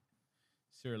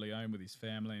Sierra Leone with his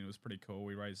family, and it was pretty cool.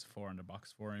 We raised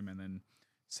 $400 for him, and then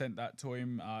sent that to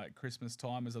him at Christmas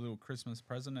time as a little Christmas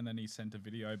present, and then he sent a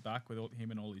video back with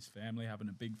him and all his family having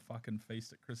a big fucking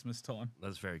feast at Christmas time.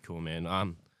 that's very cool, man.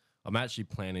 I'm actually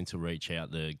planning to reach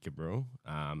out to Gabriel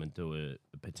and do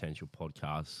a potential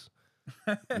podcast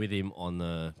with him on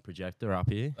the projector up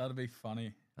here. That'd be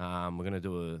funny. I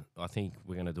think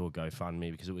we're gonna do a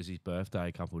GoFundMe because it was his birthday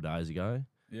a couple of days ago.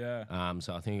 Yeah.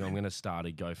 So I think I'm gonna start a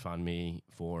GoFundMe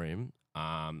for him.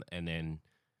 And then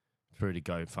through the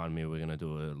GoFundMe, we're gonna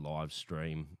do a live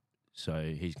stream. So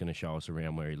he's gonna show us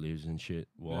around where he lives and shit.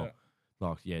 Well,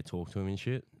 talk to him and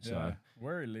shit. So Yeah.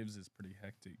 Where he lives is pretty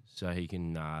hectic. so he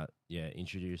can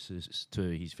introduce us to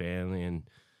his family and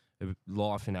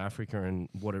life in Africa and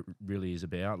what it really is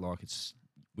about. Like,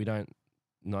 we don't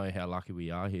know how lucky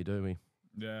we are here, do we?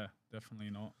 Yeah,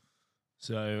 definitely not.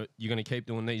 So you're going to keep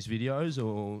doing these videos,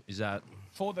 or is that...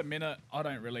 For the minute, I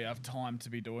don't really have time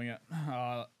to be doing it.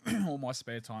 All my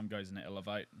spare time goes into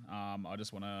Elevate. I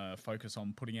just want to focus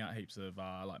on putting out heaps of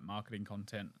like marketing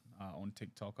content on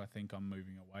TikTok. I think I'm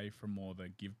moving away from more the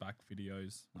give back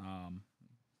videos.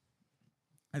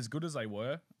 As good as they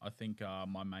were, I think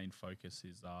my main focus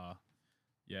is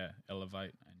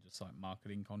Elevate and just like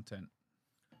marketing content.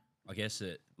 I guess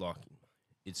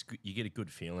it's good, you get a good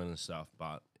feeling and stuff,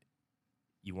 but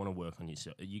you want to work on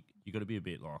yourself. You got to be a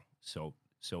bit like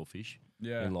selfish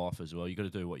in life as well. You got to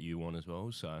do what you want as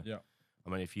well. So Yeah. I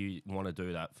mean, if you want to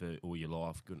do that for all your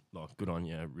life, good on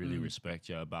you. Really respect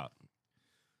you. But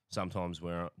sometimes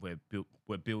we're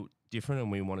built different,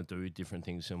 and we want to do different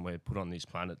things, and we're put on this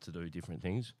planet to do different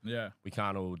things. Yeah. We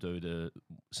can't all do the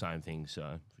same thing.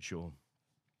 So for sure.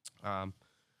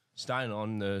 Staying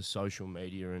on the social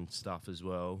media and stuff as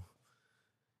well.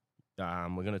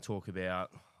 We're going to talk about,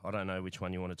 I don't know which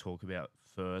one you want to talk about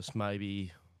first.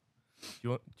 Maybe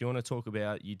do you want to talk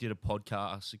about, you did a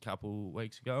podcast a couple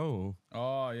weeks ago? Or?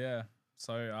 Oh yeah.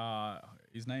 So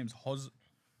his name's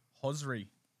Hosri.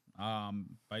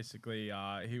 Basically,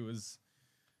 he was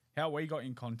how we got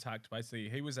in contact. Basically,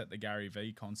 he was at the Gary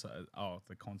V concert.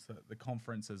 The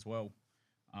conference as well.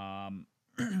 And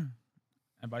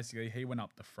basically, he went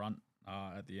up the front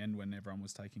at the end when everyone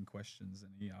was taking questions,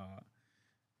 and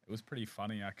it was pretty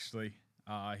funny actually.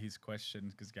 His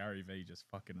questions, because Gary V just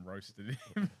fucking roasted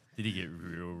him. Did he get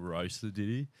real roasted? Did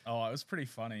he? Oh, it was pretty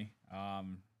funny.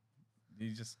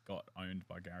 He just got owned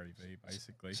by Gary V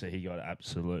basically. So he got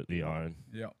absolutely owned,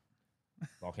 Yep.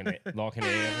 like an air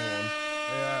horn.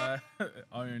 Yeah,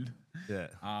 owned.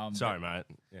 Yeah. Sorry, mate.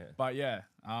 Yeah. But yeah,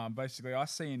 basically, I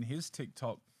seen his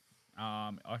TikTok.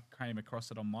 I came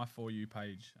across it on my For You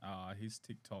page, his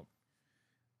TikTok,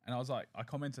 and I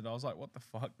commented, I was like, what the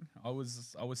fuck? I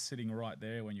was sitting right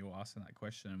there when you were asking that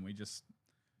question, and we just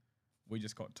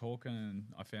got talking, and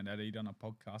I found out he'd done a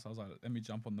podcast. I was like, let me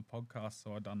jump on the podcast,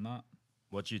 so I done that.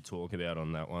 What'd you talk about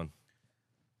on that one?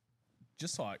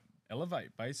 Just like Elevate,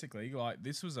 basically. Like,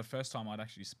 this was the first time I'd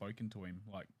actually spoken to him,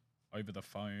 like over the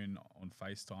phone, on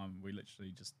FaceTime. We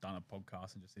literally just done a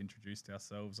podcast and just introduced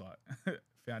ourselves, like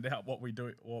found out what we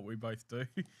both do,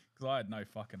 because I had no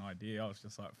fucking idea. I was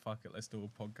just like, fuck it, let's do a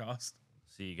podcast.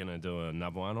 So you're gonna do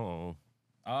another one, or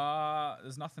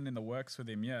There's nothing in the works with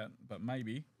him yet, but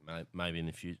maybe. maybe in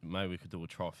the future, maybe we could do a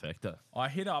trifecta. I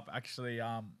hit up actually.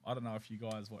 I don't know if you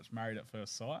guys watch Married at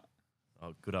First Sight.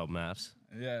 Oh, good old maths.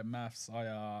 Yeah, maths.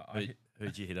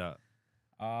 Who'd you hit up?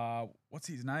 What's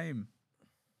his name?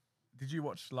 Did you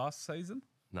watch last season?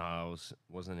 No, I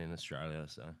wasn't in Australia,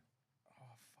 so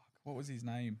Oh fuck! What was his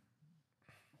name?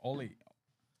 Ollie,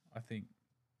 I think.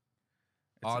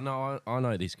 oh no, I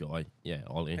know this guy. Yeah,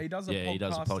 Ollie. He does a he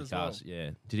does a podcast as well. podcast. Yeah,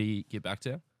 did he get back to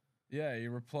you? Yeah, he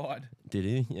replied. Did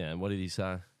he? Yeah. What did he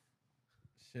say?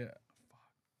 Shit.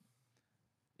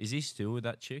 Is he still with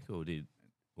that chick, or they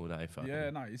fucking? Yeah,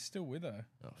 no, he's still with her.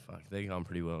 Oh fuck, they're going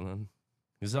pretty well then.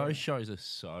 Because those shows are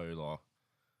so like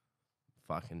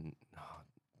fucking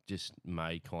just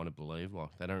made kind of believe, like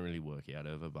they don't really work out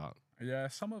ever, but Yeah,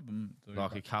 some of them do.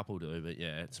 like a but couple do. But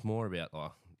yeah, it's more about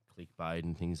like clickbait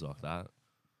and things like that.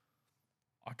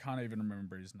 I can't even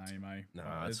remember his name, eh? No,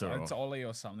 But it's all right. it's Ollie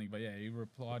or something. But yeah, he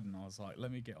replied, and I was like,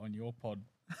 "Let me get on your pod."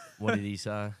 What did he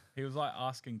say? He was like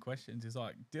asking questions. He's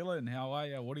like, "Dylan, how are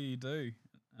you? What do you do?"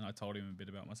 And I told him a bit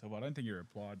about myself. I don't think he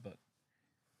replied, but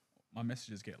my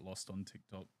messages get lost on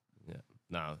TikTok. Yeah,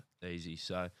 no, easy.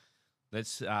 So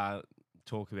let's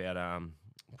talk about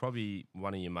probably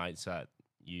one of your mates that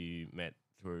you met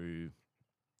through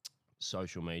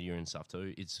social media and stuff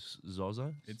too. It's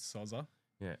Zozo. It's Soza.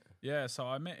 Yeah. Yeah, so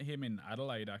I met him in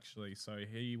Adelaide actually. So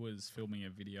he was filming a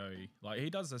video. Like he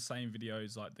does the same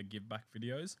videos like the give back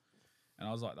videos. And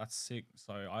I was like, that's sick.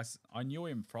 So I knew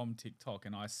him from TikTok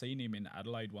and I seen him in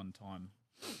Adelaide one time.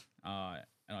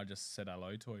 And I just said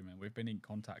hello to him and we've been in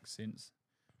contact since.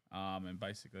 And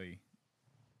basically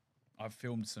I've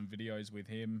filmed some videos with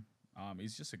him.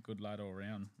 He's just a good lad all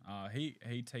around.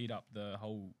 He teed up the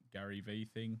whole Gary V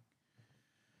thing.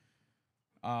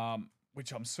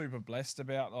 Which I'm super blessed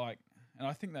about. Like, and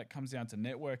I think that comes down to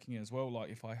networking as well. Like,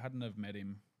 if I hadn't have met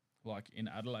him, like in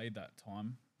Adelaide that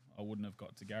time, I wouldn't have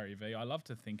got to Gary V. I love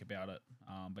to think about it,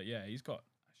 but yeah, he's got a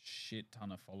shit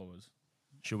ton of followers.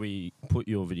 Should we put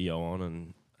your video on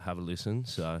and have a listen?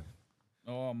 So,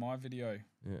 Oh, my video.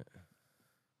 yeah,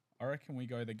 I reckon we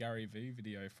go the Gary V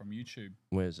video from YouTube.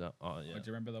 where's that? Oh yeah, Do you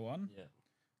remember the one? yeah.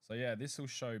 So yeah, this will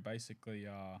show basically.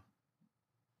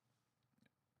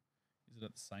 Is it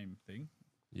at the same thing?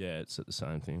 Yeah, it's at the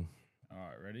same thing. All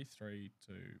right, ready? 3,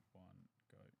 2, 1,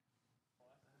 go.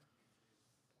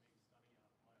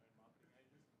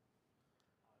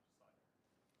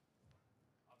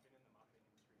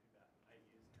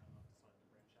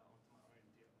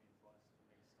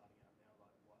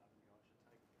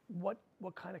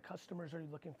 What kind of customers are you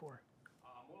looking for?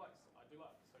 More like I do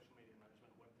like social media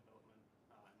management, web development,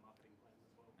 and marketing plans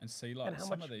as well. And see, like And how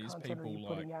some much of these content are people, you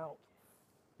like putting out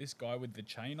this guy with the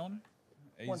chain on,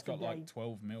 he's once a got like day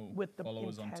 12 mil with the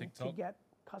followers on intent TikTok. to get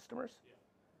customers? Yeah.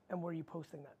 And where are you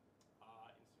posting that?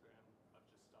 Instagram, I've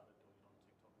just started doing it on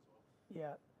TikTok as well,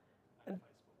 Yeah. and And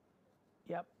Facebook.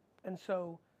 yep. And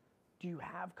so, do you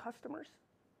have customers?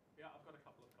 Yeah, I've got a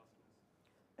couple of customers.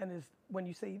 And when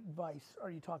you say advice,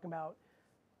 are you talking about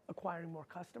acquiring more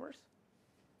customers?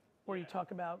 Or are you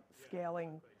talking about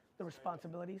scaling the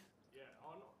responsibilities? Yeah,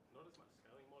 not as much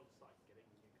scaling, more just like getting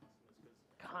new customers because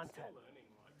Content. learning.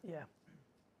 Like, Yeah.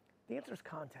 The answer is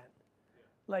content.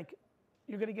 Like,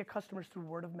 you're going to get customers through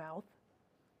word of mouth,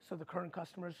 so the current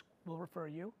customers will refer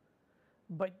you,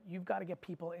 but you've got to get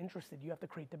people interested. You have to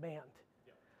create demand.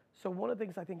 So one of the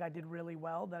things I think I did really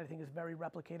well that I think is very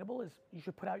replicatable is you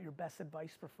should put out your best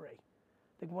advice for free.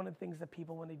 I think one of the things that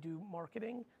people, when they do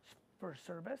marketing for a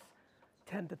service,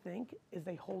 tend to think is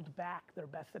they hold back their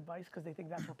best advice because they think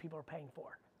that's what people are paying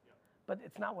for. But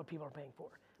it's not what people are paying for.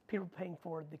 People are paying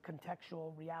for the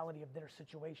contextual reality of their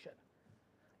situation.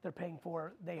 They're paying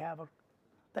for, they have a,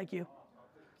 thank you.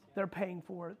 They're paying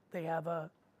for, they have the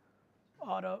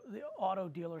auto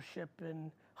dealership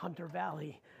in Hunter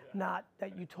Valley, not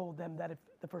that you told them that if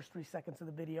the first 3 seconds of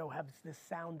the video has this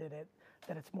sound in it,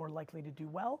 that it's more likely to do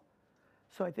well.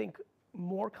 So I think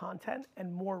more content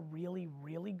and more really,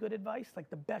 really good advice, like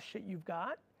the best shit you've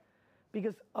got,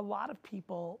 because a lot of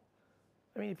people,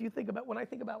 I mean, if you think about, when I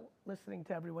think about listening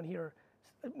to everyone here,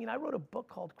 I mean, I wrote a book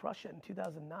called Crush It in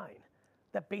 2009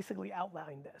 that basically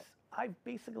outlined this. I've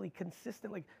basically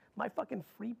consistently, my fucking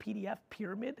free PDF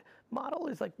pyramid model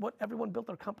is like what everyone built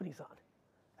their companies on.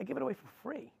 I give it away for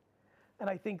free. And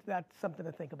I think that's something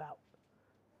to think about.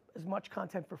 As much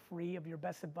content for free of your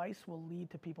best advice will lead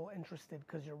to people interested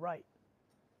because you're right.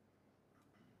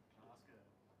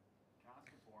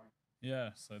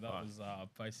 Yeah, so that was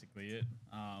basically it,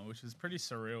 which is pretty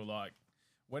surreal. Like,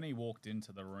 when he walked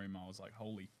into the room, I was like,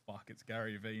 holy fuck, it's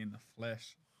Gary V in the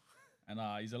flesh.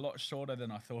 and he's a lot shorter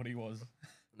than I thought he was.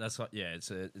 That's like, yeah,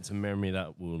 it's a memory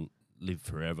that will live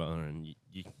forever, and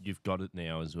you've got it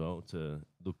now as well to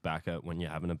look back at when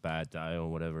you're having a bad day or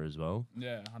whatever as well.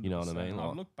 Yeah, 100%. You know what I mean? I've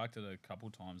Like, looked back at it a couple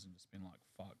times and just been like,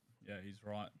 "Fuck, yeah, he's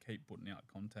right. Keep putting out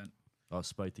content." I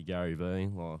spoke to Gary Vee.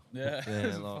 Like, Yeah, yeah,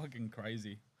 it's like, fucking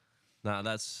crazy. nah,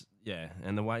 that's yeah,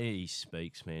 and the way he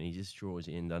speaks, man, he just draws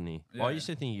you in, doesn't he? Yeah. I used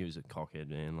to think he was a cockhead,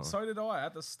 man. Like, So did I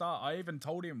at the start. I even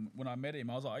told him when I met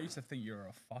him, I was like, I used to think you're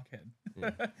a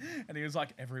fuckhead. And he was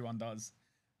like, everyone does.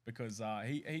 Because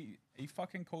he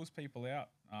fucking calls people out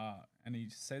and he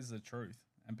says the truth.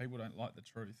 And people don't like the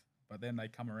truth. But then they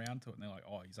come around to it and they're like,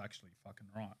 oh, he's actually fucking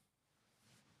right.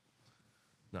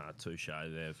 nah, touche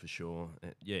there for sure.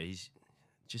 Yeah, he's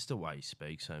just the way he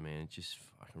speaks, so man, it just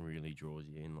fucking really draws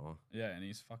you in. Like, Yeah, and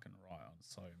he's fucking right on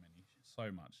so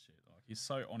much shit. Like, he's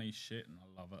so on his shit and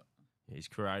I love it. he's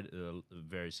created a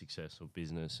very successful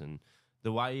business, and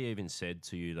the way he even said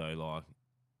to you though, like,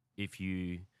 if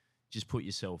you just put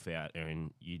yourself out there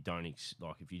and you don't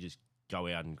like, if you just go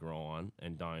out and grind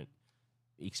and don't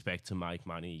expect to make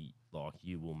money, like,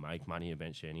 you will make money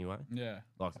eventually anyway. Yeah,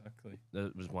 Like, exactly.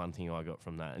 that was one thing I got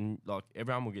from that, and like,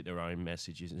 everyone will get their own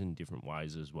messages in different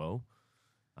ways as well.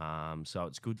 So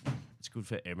it's good. It's good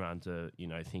for everyone to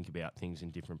think about things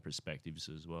in different perspectives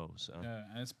as well. So Yeah,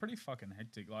 and it's pretty fucking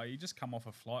hectic. Like, you just come off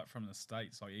a flight from the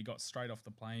States. Like, he got straight off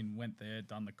the plane, went there,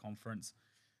 done the conference,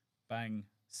 bang,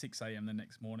 6 a.m. the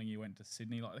next morning he went to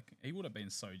Sydney. Like, he would have been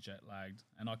so jet lagged.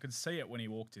 And I could see it when he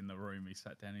walked in the room. He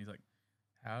sat down, he's like,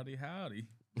 howdy.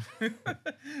 I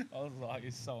was like,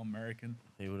 he's so American.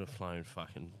 he would have flown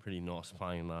fucking pretty nice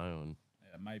plane though, and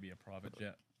Yeah, maybe a private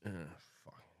jet.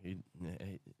 fuck,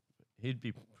 he'd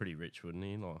be pretty rich, wouldn't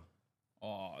he? Like,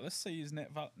 Oh, let's see his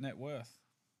net worth.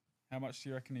 How much do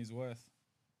you reckon he's worth?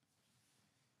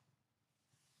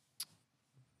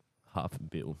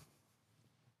 $500 million.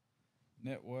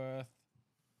 Net worth?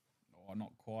 Oh,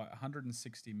 not quite.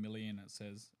 160 million, it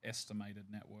says. Estimated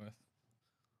net worth.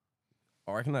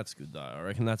 I reckon that's good though. I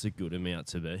reckon that's a good amount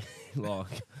to be.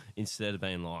 Like, instead of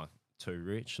being like too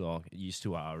rich, like, you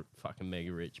still are fucking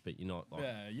mega rich, but you're not like,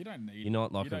 Yeah, you don't need. you're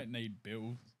not like you don't need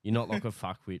bills. you're not like a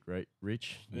fuckwit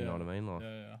rich. You know Yeah. what I mean? Like,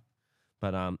 Yeah.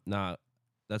 but nah,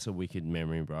 that's a wicked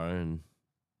memory, bro. And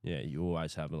yeah, you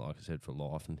always have it, like I said, for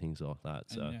life and things like that.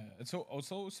 So And yeah, it's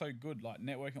also good. Like,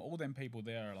 networking, all them people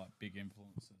there are like big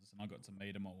influencers, and I got to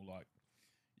meet them all. Like,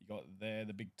 you got there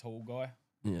the big tall guy,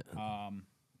 yeah.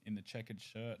 in the checkered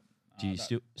shirt. Do you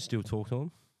still talk to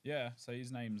him? Yeah, so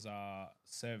his name's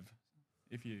Sev.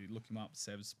 If you look him up,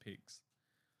 Sev's Picks.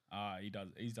 He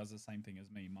does the same thing as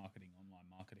me, online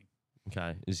marketing.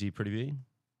 Okay, is he pretty big?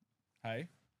 Hey,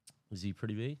 Is he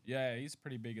pretty big? yeah, he's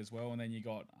pretty big as well. And then you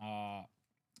got I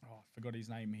forgot his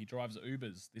name. He drives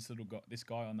Ubers. This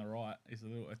guy on the right, he's a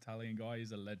little Italian guy.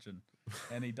 He's a legend,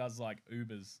 and he does like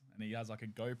Ubers, and he has like a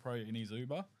GoPro in his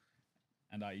Uber,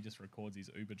 and he just records his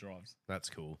Uber drives. That's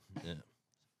cool. Yeah.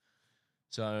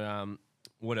 So,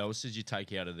 what else did you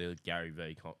take out of the Gary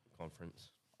Vee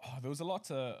conference? Oh, there was a lot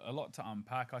to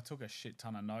unpack. I took a shit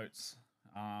ton of notes.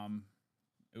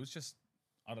 It was just,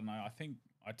 I don't know. I think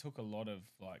I took a lot of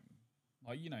like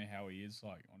you know how he is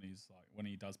like on his, like, when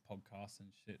he does podcasts and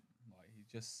shit. Like, he's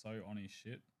just so on his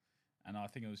shit, and I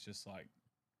think it was just like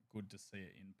good to see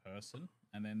it in person.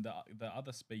 And then the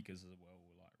other speakers as well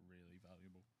were like really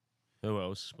valuable. Who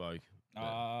else spoke?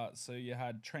 So you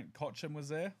had Trent Cotcham was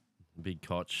there. Big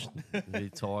Koch, the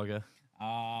Tiger.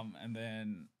 And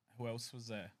then who else was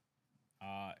there?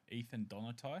 Ethan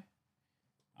Donatai.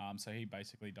 So he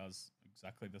basically does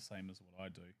exactly the same as what I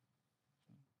do.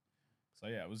 So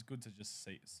yeah, it was good to just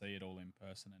see it all in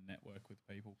person and network with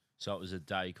people. So it was a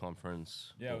day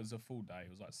conference. Yeah, it was a full day. It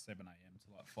was like 7 a.m.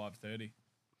 to like 5:30.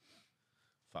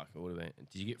 Fuck, it would have been.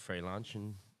 Did you get free lunch?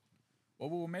 And Well,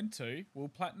 we were meant to. We were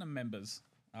platinum members.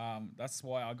 That's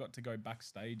why I got to go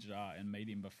backstage and meet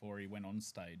him before he went on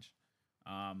stage.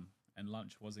 And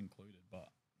lunch was included, but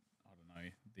I don't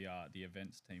know. The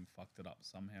events team fucked it up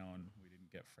somehow, and we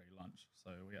didn't get free lunch, so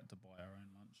we had to buy our own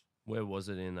lunch. where was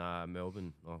it in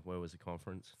Melbourne? Like, where was the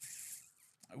conference?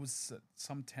 It was at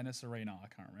some tennis arena. I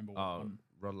can't remember what Oh, one.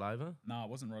 Rod Laver? No, it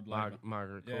wasn't Rod Laver.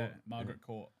 Margaret Court. Yeah, Margaret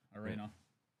Court Arena.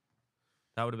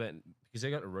 That would have been, because they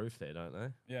got a roof there, don't they?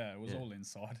 Yeah, it was Yeah. all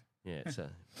inside. Yeah, so it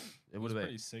It would was have been.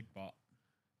 pretty sick, but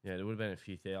Yeah, it would have been a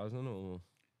few thousand, or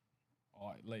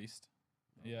at least,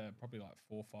 yeah, probably like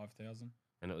 4,000 or 5,000.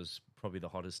 and it was probably the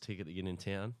hottest ticket to get in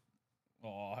town.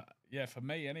 Oh, yeah, for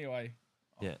me anyway.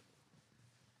 Yeah.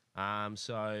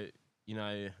 So you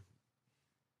know,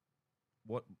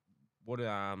 what what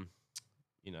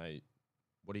you know,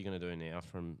 what are you going to do now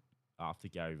from after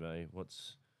Gary Vee?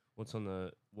 What's What's on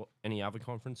the what? Any other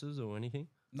conferences or anything?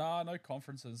 Nah, no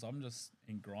conferences. I'm just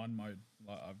in grind mode.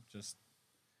 Like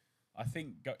I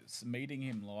think meeting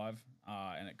him live,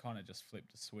 and it kind of just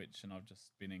flipped a switch, and I've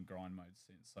just been in grind mode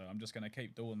since. So I'm just gonna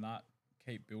keep doing that,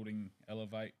 keep building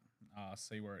Elevate,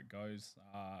 see where it goes.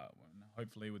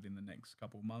 Hopefully within the next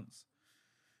couple of months,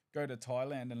 go to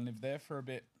Thailand and live there for a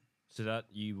bit. So that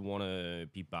you want to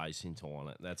be based in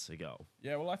Thailand. That's the goal.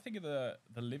 Yeah, well, I think the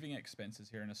living expenses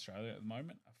here in Australia at the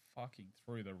moment are fucking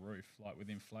through the roof. Like with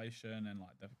inflation and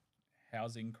like the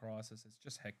housing crisis, it's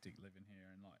just hectic living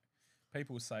here. And like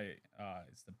people say,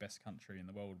 it's the best country in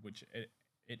the world, which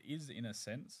it is in a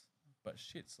sense, but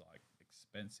shit's like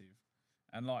expensive.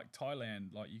 And like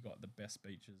Thailand, like you got the best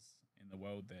beaches in the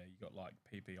world there. You got like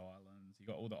PP Islands. You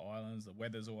got all the islands. The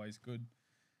weather's always good,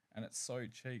 and it's so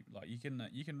cheap. Like you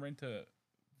can rent a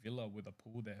villa with a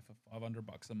pool there for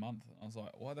 $500 a month. I was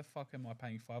like, why the fuck am I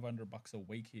paying $500 a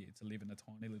week here to live in a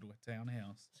tiny little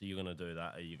townhouse? So you're gonna do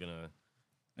that? Are you gonna?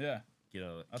 Yeah, Get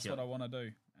a, that's what I want to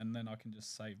do, and then I can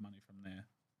just save money from there.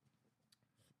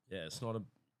 Yeah, it's not a.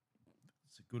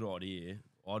 It's a good idea.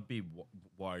 I'd be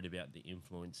worried about the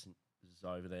influences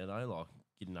over there though, like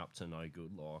getting up to no good.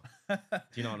 Like, do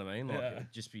you know what I mean? Like, Yeah.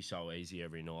 it'd just be so easy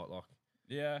every night. Like,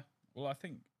 Yeah, well, I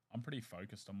think I'm pretty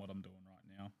focused on what I'm doing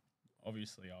right now.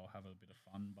 Obviously, I'll have a bit of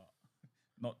fun, but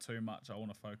not too much. I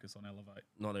want to focus on Elevate.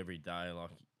 not every day.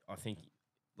 Like, I think,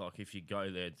 like if you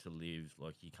go there to live,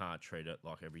 like you can't treat it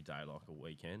like every day like a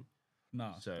weekend.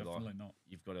 No, So, like, definitely not.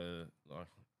 You've got to like,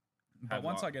 But have,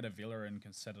 once like- I get a villa and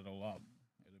can set it all up,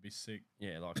 it'll be sick.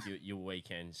 yeah, like your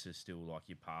weekends are still like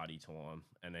your party time,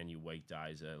 and then your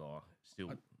weekdays are like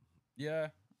still. Yeah.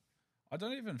 I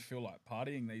don't even feel like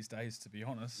partying these days, to be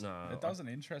honest. No, It doesn't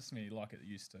interest me like it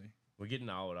used to. We're getting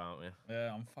old, aren't we?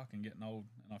 Yeah, I'm fucking getting old,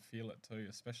 and I feel it too,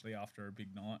 especially after a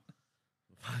big night.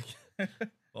 Fuck.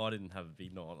 I didn't have a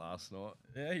big night last night.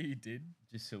 Yeah, you did.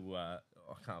 Just to, I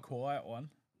can't. Quiet one.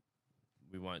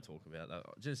 We won't talk about that.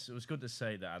 Just it was good to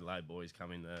see the Adelaide boys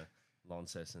come in the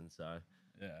Launceston. So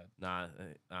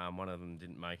Yeah. one of them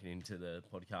didn't make it into the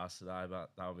podcast today,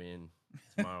 but they'll be in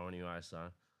tomorrow anyway. So,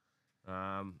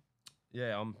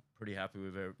 yeah, I'm pretty happy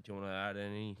with it. Do you want to add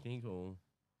anything or?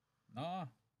 Nah.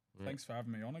 Yeah. Thanks for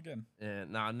having me on again.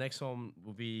 Yeah, next one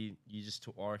will be you just.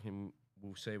 I reckon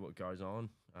we'll see what goes on.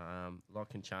 A lot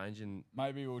can change, and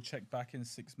Maybe we'll check back in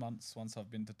 6 months once I've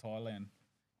been to Thailand,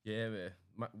 yeah,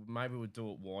 maybe we'll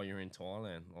do it while you're in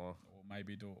Thailand, or or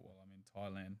maybe do it while I'm in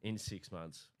Thailand in 6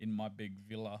 months. in my big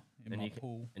villa in And my you can-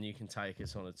 pool. And you can take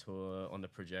us on a tour on the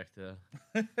projector,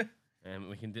 and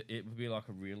we can. It would be like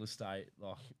a real estate,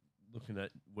 like looking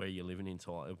at where you're living in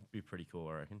Thailand. It would be pretty cool,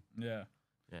 I reckon. Yeah.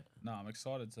 Yeah. No, I'm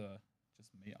excited to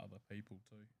just meet other people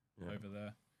too Yeah. over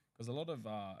there, because a lot of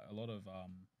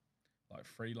like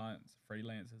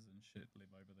freelancers and shit live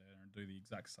over there and do the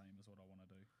exact same as what I want to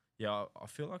do. Yeah, I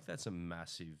feel like that's a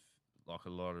massive. Like a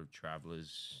lot of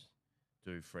travelers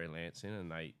do freelancing,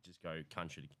 and they just go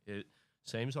country. It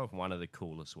seems like one of the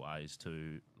coolest ways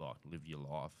to like live your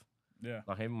life. Yeah.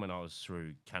 Like even when I was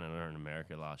through Canada and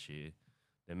America last year,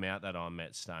 the amount that I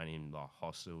met staying in like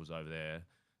hostels over there,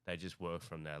 they just work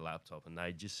from their laptop, and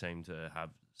they just seem to have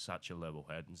such a level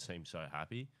head and seem so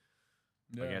happy.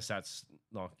 Yeah. I guess that's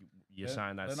like you're They're-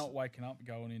 saying that's they're not waking up,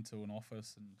 going into an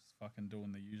office and just fucking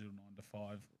doing the usual 9 to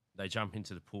 5. they jump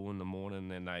into the pool in the morning,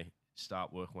 and then they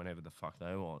start work whenever the fuck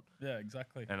they want. Yeah,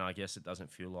 exactly. And I guess it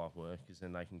doesn't feel like work because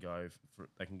then they can go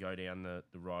down the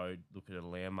road, look at a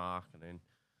landmark, and then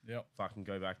Yep. fucking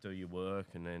go back to your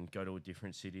work, and then go to a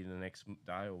different city the next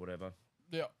day or whatever.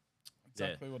 Yep.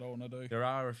 Exactly what I want to do. There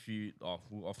are a few.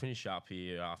 I'll finish up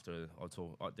here after I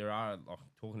talk. There are like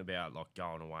talking about like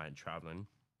going away and traveling.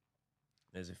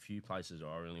 There's a few places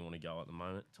I really want to go at the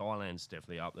moment. Thailand's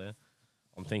definitely up there.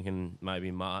 I'm thinking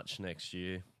maybe March next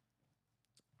year.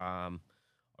 I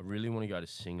really want to go to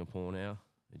Singapore now.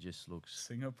 It just looks.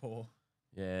 Singapore.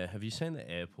 Yeah. Have you seen the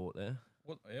airport there?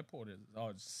 What airport is it? Oh,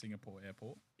 it's Singapore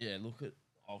Airport. Yeah. Look at.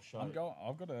 I'll show. I've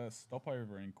got a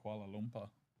stopover in Kuala Lumpur,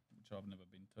 which I've never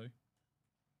been to.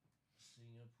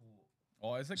 Singapore.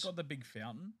 Oh, has it got the big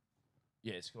fountain?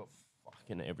 Yeah, it's got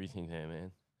fucking everything there,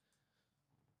 man.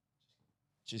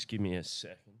 Just give me a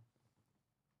second.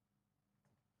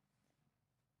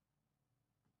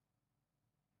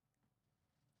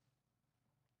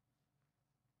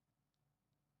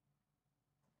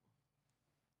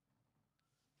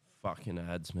 Fucking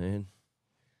ads, man.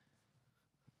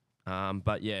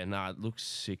 But yeah, no, it looks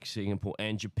sick. Singapore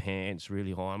and Japan's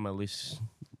really high on my list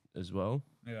as well.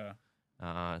 Yeah.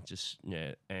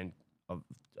 And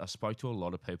I spoke to a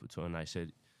lot of people too, and they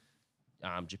said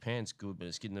Japan's good, but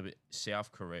it's getting a bit.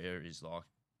 South Korea is like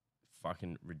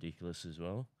fucking ridiculous as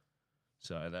well.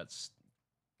 So that's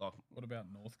like, What about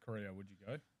North Korea? Would you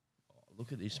go?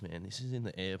 look at this, man. This is in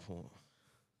the airport.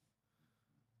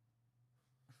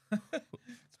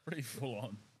 It's pretty full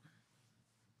on.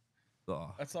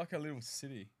 Oh, That's like a little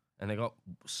city. and they got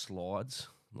slides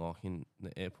like in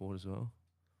the airport as well.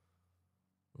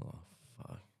 Oh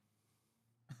fuck!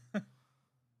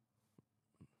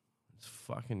 It's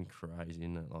fucking crazy,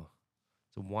 isn't it? Like,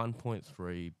 it's a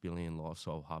 1.3 billion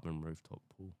lifestyle hub and rooftop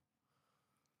pool.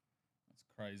 That's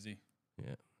crazy.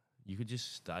 Yeah, you could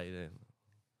just stay there.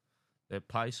 Their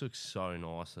place looks so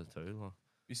nice too. Like,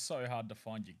 It'd be so hard to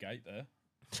find your gate there.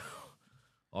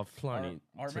 I've flown in.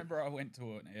 I remember I went to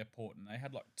an airport and they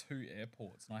had like 2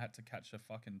 airports and I had to catch a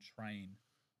fucking train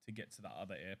to get to the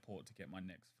other airport to get my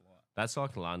next flight. That's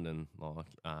like London, like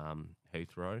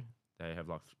Heathrow. They have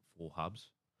like 4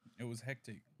 hubs. It was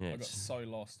hectic. Yeah, I got it's- so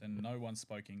lost and no one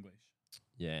spoke English.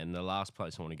 Yeah, and the last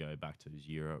place I want to go back to is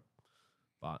Europe,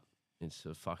 but it's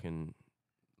a fucking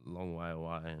long way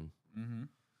away, and Mm-hmm.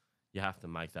 you have to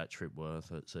make that trip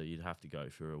worth it. So you'd have to go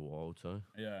for a while too.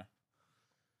 Yeah.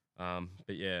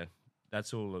 But yeah,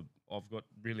 that's all I've got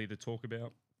really to talk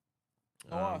about.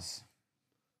 Nice.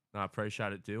 No, I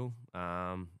appreciate it, Dill. It's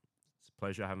a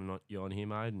pleasure having you on here,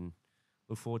 mate, and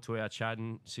look forward to our chat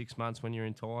in 6 months when you're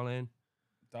in Thailand.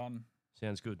 Done.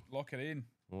 Sounds good. Lock it in.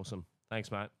 Awesome. Thanks,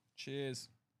 mate. Cheers.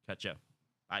 Catch ya.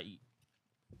 Bye.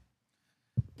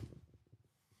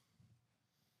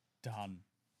 Done.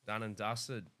 Done and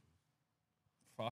dusted.